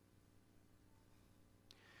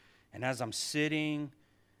 And as I'm sitting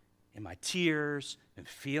in my tears and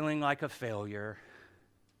feeling like a failure,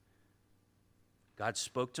 God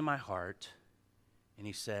spoke to my heart, and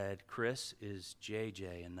he said, Chris, is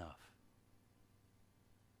JJ enough?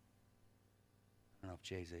 I don't know if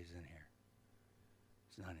JJ's in here.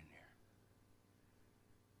 He's not in here.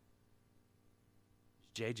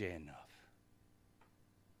 Is JJ enough?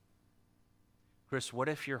 Chris, what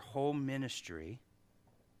if your whole ministry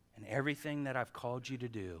and everything that I've called you to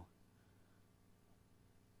do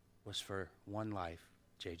was for one life,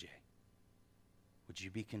 JJ? Would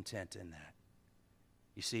you be content in that?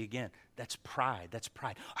 You see, again, that's pride. That's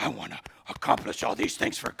pride. I want to accomplish all these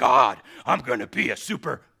things for God. I'm going to be a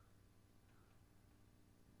super.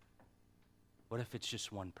 What if it's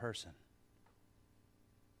just one person?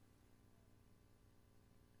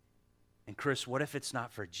 And Chris, what if it's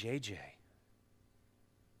not for JJ?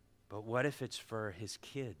 But what if it's for his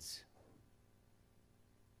kids?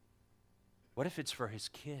 What if it's for his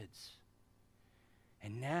kids?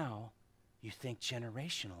 And now you think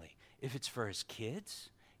generationally. If it's for his kids,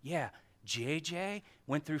 yeah, JJ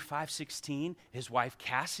went through 516. His wife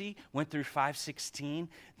Cassie went through 516.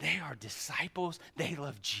 They are disciples. They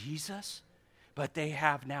love Jesus. But they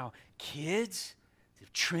have now kids,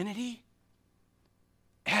 Trinity,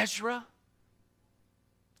 Ezra,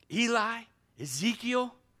 Eli,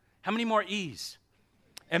 Ezekiel. How many more E's?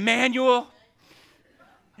 Emmanuel.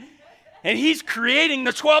 And he's creating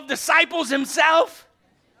the 12 disciples himself.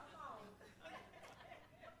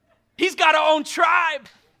 He's got a own tribe.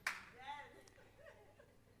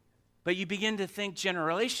 But you begin to think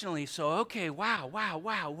generationally, so okay, wow.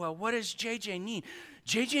 Well, what does JJ need?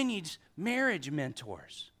 JJ needs marriage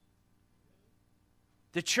mentors.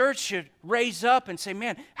 The church should raise up and say,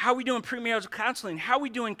 man, how are we doing premarital counseling? How are we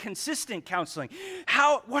doing consistent counseling?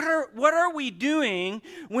 What are we doing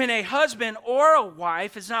when a husband or a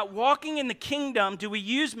wife is not walking in the kingdom? Do we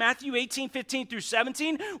use Matthew 18:15 through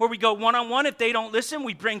 17, where we go one-on-one? If they don't listen,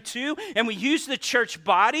 we bring two, and we use the church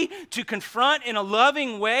body to confront in a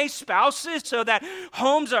loving way spouses so that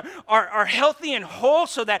homes are healthy and whole,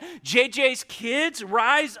 so that JJ's kids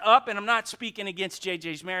rise up. And I'm not speaking against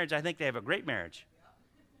JJ's marriage. I think they have a great marriage.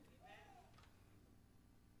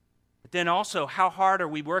 Then also, how hard are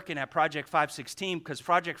we working at Project 516? Because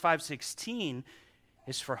Project 516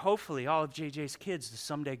 is for hopefully all of JJ's kids to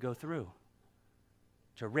someday go through,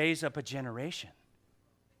 to raise up a generation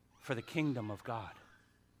for the kingdom of God.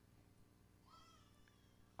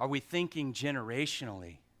 Are we thinking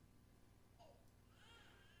generationally?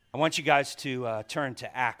 I want you guys to turn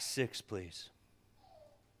to Acts 6, please.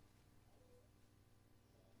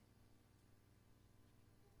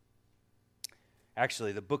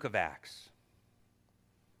 Actually, the book of Acts.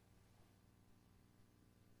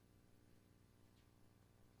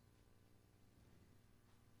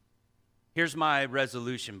 Here's my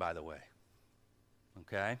resolution, by the way.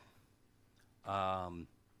 Okay?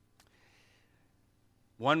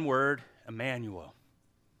 One word, Emmanuel.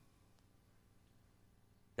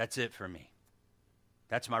 That's it for me.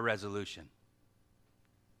 That's my resolution.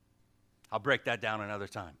 I'll break that down another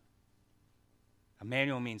time.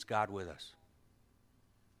 Emmanuel means God with us.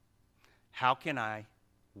 How can I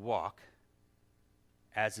walk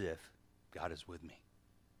as if God is with me?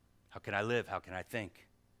 How can I live? How can I think?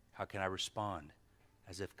 How can I respond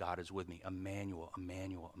as if God is with me? Emmanuel,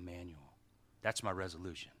 Emmanuel, Emmanuel. That's my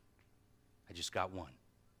resolution. I just got one.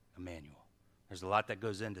 Emmanuel. There's a lot that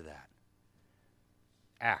goes into that.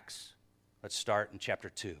 Acts. Let's start in chapter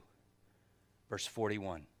 2, verse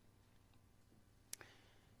 41.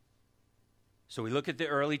 So we look at the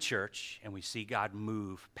early church and we see God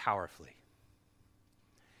move powerfully.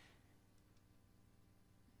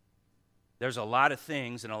 There's a lot of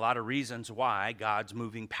things and a lot of reasons why God's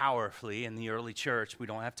moving powerfully in the early church. We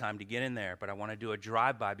don't have time to get in there, but I want to do a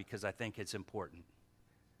drive-by because I think it's important.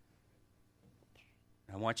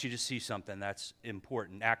 I want you to see something that's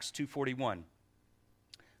important. Acts 2:41.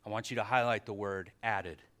 I want you to highlight the word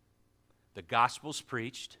added. The gospel's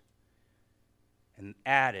preached and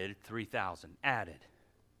added 3,000. Added.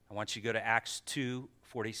 I want you to go to Acts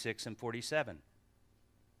 2:46 and 47.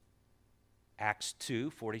 Acts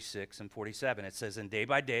 2:46 and 47. It says, and day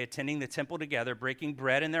by day, attending the temple together, breaking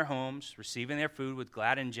bread in their homes, receiving their food with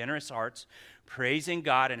glad and generous hearts, praising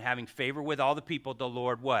God and having favor with all the people, the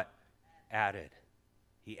Lord what? Added.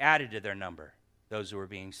 He added to their number those who were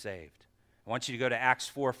being saved. I want you to go to Acts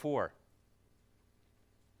 4:4.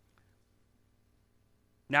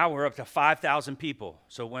 Now we're up to 5,000 people.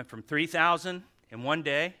 So it went from 3,000 in one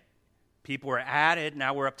day. People were added.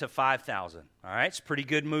 Now we're up to 5,000. All right? It's pretty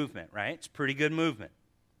good movement, right? It's pretty good movement.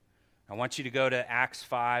 I want you to go to Acts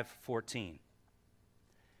 5:14.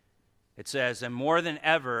 It says, and more than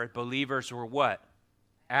ever, believers were what?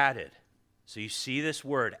 Added. So you see this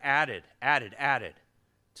word, added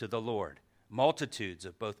to the Lord. Multitudes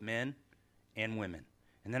of both men and women.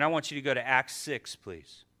 And then I want you to go to Acts 6,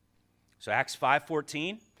 please. So Acts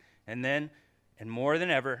 5:14, and then, and more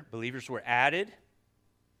than ever, believers were added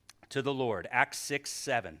to the Lord. Acts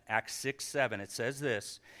 6:7. Acts 6:7, it says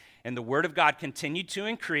this, and the word of God continued to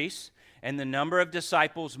increase, and the number of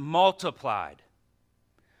disciples multiplied.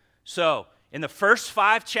 So, in the first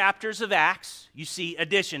 5 chapters of Acts, you see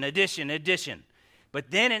addition.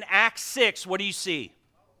 But then in Acts 6, what do you see?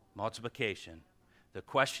 Multiplication. The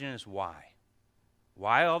question is why?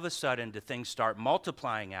 Why all of a sudden do things start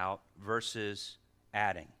multiplying out versus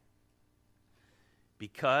adding?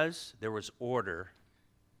 Because there was order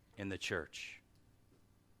in the church.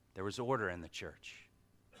 There was order in the church.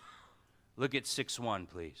 Look at 6:1,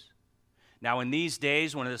 please. Now in these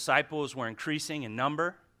days when the disciples were increasing in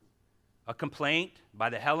number, a complaint by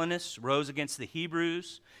the Hellenists rose against the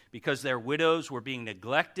Hebrews because their widows were being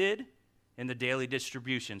neglected in the daily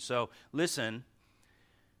distribution. So listen,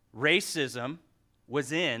 racism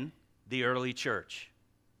was in the early church.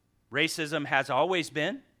 Racism has always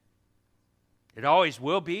been. It always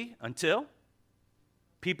will be until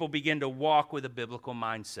people begin to walk with a biblical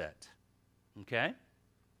mindset. Okay?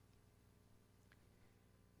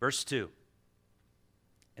 Verse 2.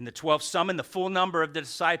 And the 12 summoned the full number of the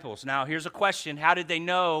disciples. Now, here's a question. How did they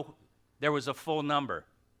know there was a full number?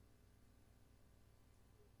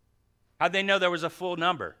 How did they know there was a full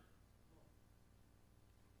number?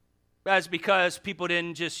 That's because people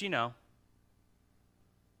didn't just, they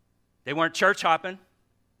weren't church hopping.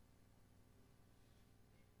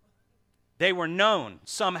 They were known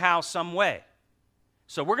somehow, some way.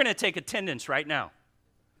 So we're going to take attendance right now.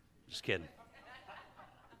 Just kidding.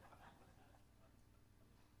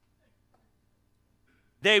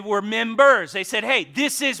 They were members. They said, hey,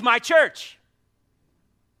 this is my church.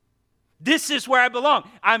 This is where I belong.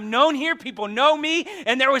 I'm known here. People know me.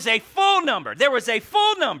 And there was a full number. There was a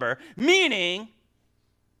full number, meaning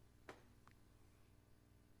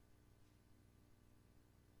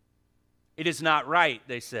it is not right,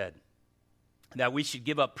 they said, that we should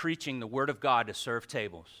give up preaching the Word of God to serve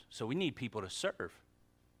tables. So we need people to serve.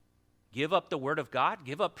 Give up the Word of God?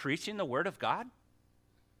 Give up preaching the Word of God?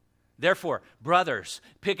 Therefore, brothers,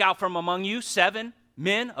 pick out from among you 7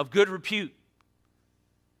 men of good repute.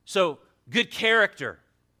 So, good character.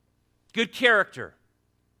 Good character.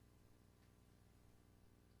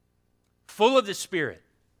 Full of the Spirit.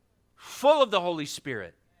 Full of the Holy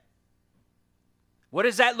Spirit. What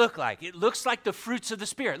does that look like? It looks like the fruits of the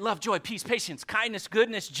Spirit. Love, joy, peace, patience, kindness,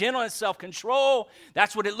 goodness, gentleness, self-control.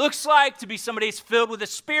 That's what it looks like to be somebody who's filled with the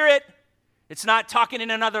Spirit. It's not talking in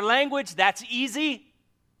another language. That's easy.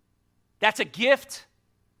 That's a gift.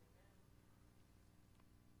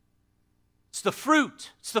 It's the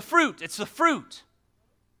fruit. It's the fruit. It's the fruit.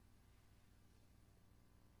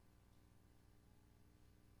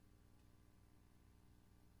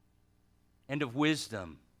 And of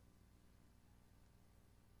wisdom.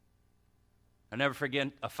 I'll never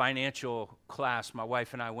forget a financial class my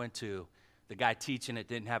wife and I went to. The guy teaching it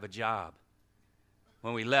didn't have a job.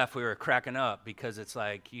 When we left, we were cracking up because it's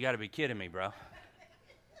like, you got to be kidding me, bro.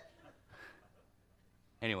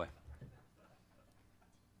 Anyway.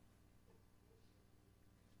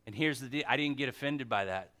 And here's the deal. I didn't get offended by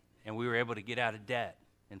that. And we were able to get out of debt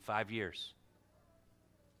in 5 years.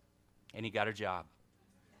 And he got a job.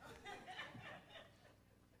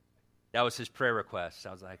 That was his prayer request.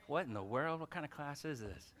 I was like, what in the world? What kind of class is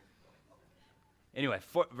this? Anyway,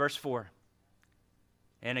 verse 4.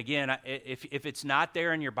 And again, if it's not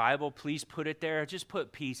there in your Bible, please put it there. Just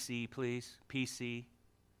put PC, please. PC.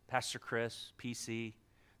 Pastor Chris, PC.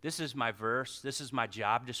 This is my verse. This is my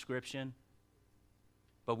job description.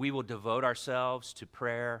 But we will devote ourselves to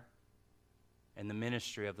prayer and the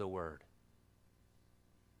ministry of the Word.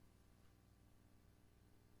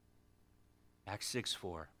 Acts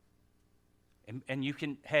 6:4. And you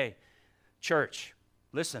can, hey, church,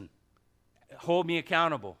 listen, hold me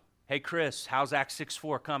accountable. Hey, Chris, how's Acts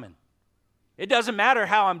 6:4 coming? It doesn't matter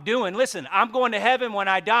how I'm doing. Listen, I'm going to heaven when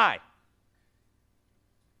I die.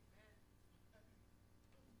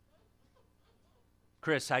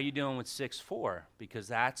 Chris, how you doing with 6:4? Because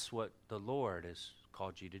that's what the Lord has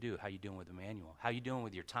called you to do. How you doing with Emmanuel? How you doing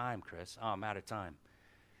with your time, Chris? Oh, I'm out of time.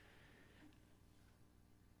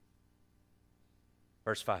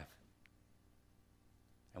 Verse 5.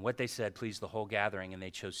 And what they said pleased the whole gathering, and they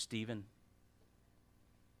chose Stephen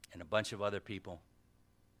and a bunch of other people.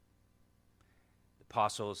 The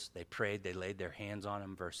apostles, they prayed, they laid their hands on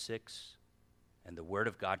him, verse 6. And the word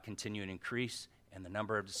of God continued to increase, and the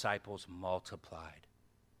number of disciples multiplied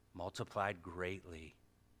greatly.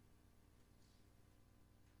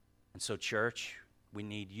 And so, church, we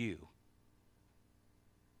need you.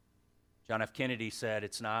 John F. Kennedy said,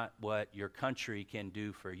 it's not what your country can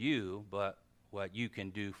do for you, but what you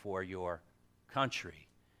can do for your country.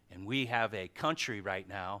 And we have a country right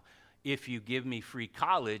now. If you give me free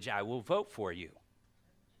college, I will vote for you.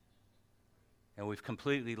 And we've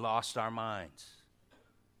completely lost our minds.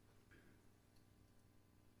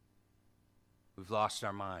 We've lost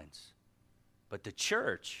our minds. But the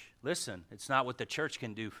church, listen, it's not what the church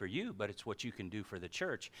can do for you, but it's what you can do for the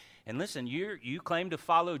church. And listen, you claim to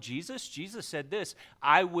follow Jesus. Jesus said this,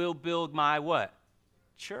 I will build my what?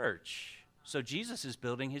 Church. So Jesus is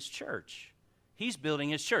building his church. He's building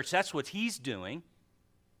his church. That's what he's doing.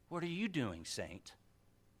 What are you doing, saint?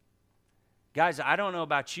 Guys, I don't know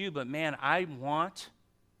about you, but man, I want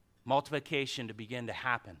multiplication to begin to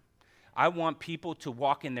happen. I want people to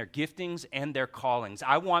walk in their giftings and their callings.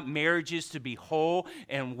 I want marriages to be whole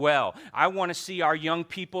and well. I want to see our young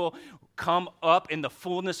people come up in the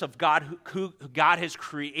fullness of God, who God has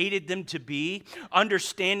created them to be,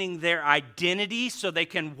 understanding their identity so they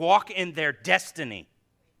can walk in their destiny.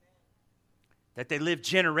 That they live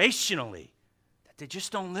generationally, that they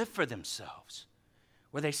just don't live for themselves.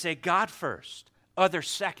 Where they say, God first, others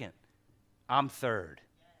second, I'm third.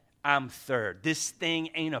 I'm third. This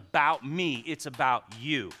thing ain't about me, it's about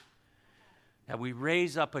you. That we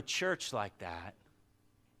raise up a church like that.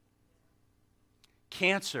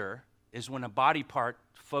 Cancer is when a body part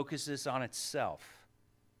focuses on itself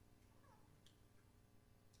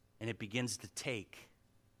and it begins to take.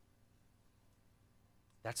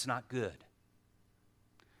 That's not good.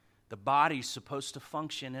 The body's supposed to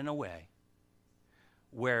function in a way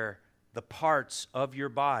where the parts of your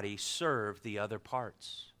body serve the other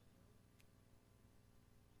parts.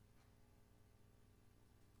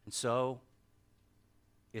 And so,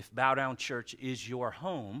 if Bow Down Church is your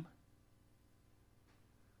home,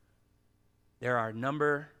 there are a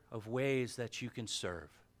number of ways that you can serve.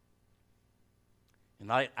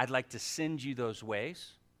 And I'd like to send you those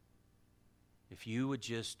ways. If you would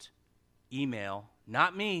just email,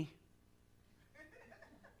 not me,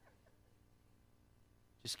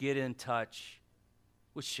 just get in touch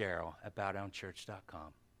with Cheryl at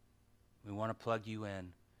bowdownchurch.com. We want to plug you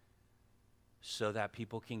in so that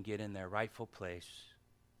people can get in their rightful place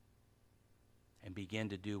and begin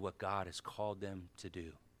to do what God has called them to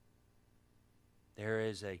do. There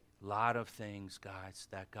is a lot of things, guys,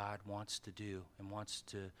 that God wants to do and wants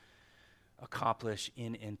to accomplish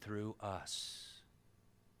in and through us.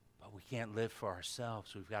 But we can't live for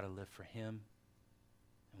ourselves. We've got to live for Him.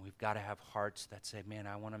 And we've got to have hearts that say, man,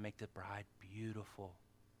 I want to make the bride beautiful.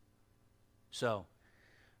 So,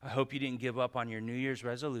 I hope you didn't give up on your New Year's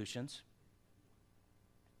resolutions.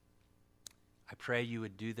 I pray you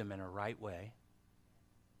would do them in a right way.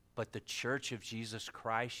 But the Church of Jesus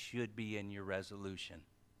Christ should be in your resolution.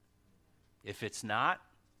 If it's not,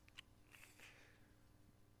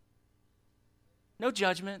 no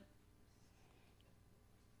judgment.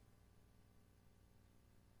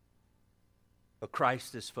 But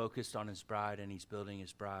Christ is focused on His bride and He's building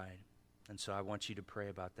His bride. And so I want you to pray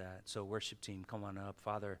about that. So worship team, come on up.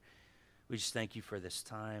 Father, we just thank you for this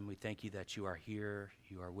time. We thank you that you are here.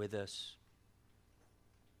 You are with us.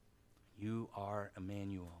 You are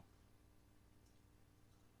Emmanuel.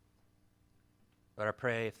 But I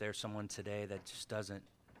pray if there's someone today that just doesn't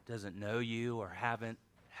know you or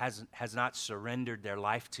has not surrendered their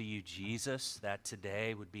life to you, Jesus, that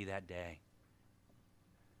today would be that day.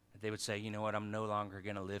 That they would say, you know what, I'm no longer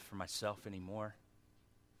going to live for myself anymore.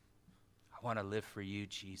 I want to live for you,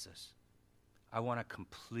 Jesus. I want to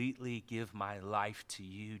completely give my life to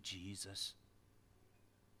you, Jesus.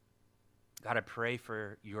 God, I pray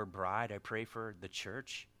for your bride. I pray for the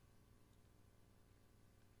church.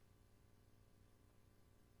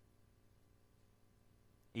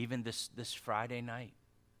 Even this Friday night.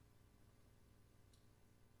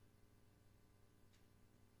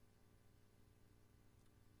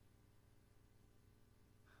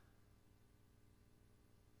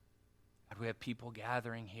 God, we have people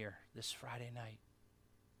gathering here this Friday night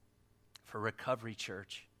for Recovery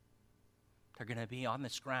Church. They're going to be on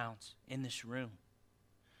this grounds, in this room.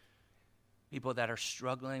 People that are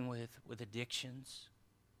struggling with addictions,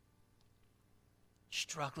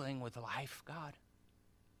 struggling with life, God.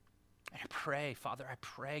 And I pray, Father,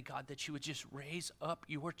 God, that you would just raise up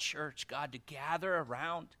your church, God, to gather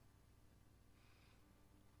around.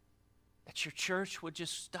 That your church would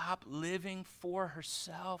just stop living for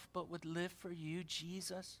herself, but would live for you,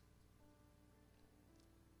 Jesus.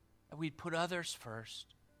 That we'd put others first.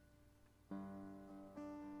 To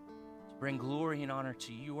bring glory and honor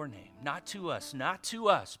to your name. Not to us,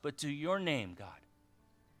 but to your name, God.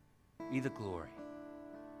 Be the glory.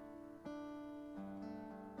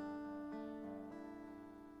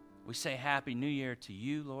 We say Happy New Year to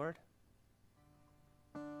you, Lord.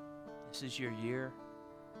 This is your year.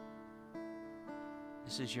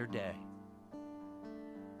 This is your day.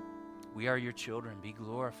 We are your children. Be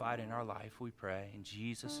glorified in our life, we pray. In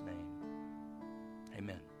Jesus' name,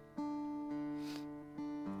 amen.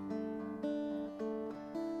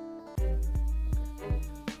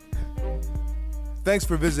 Thanks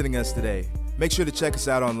for visiting us today. Make sure to check us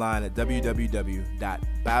out online at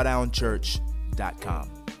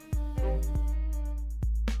www.bowdownchurch.com.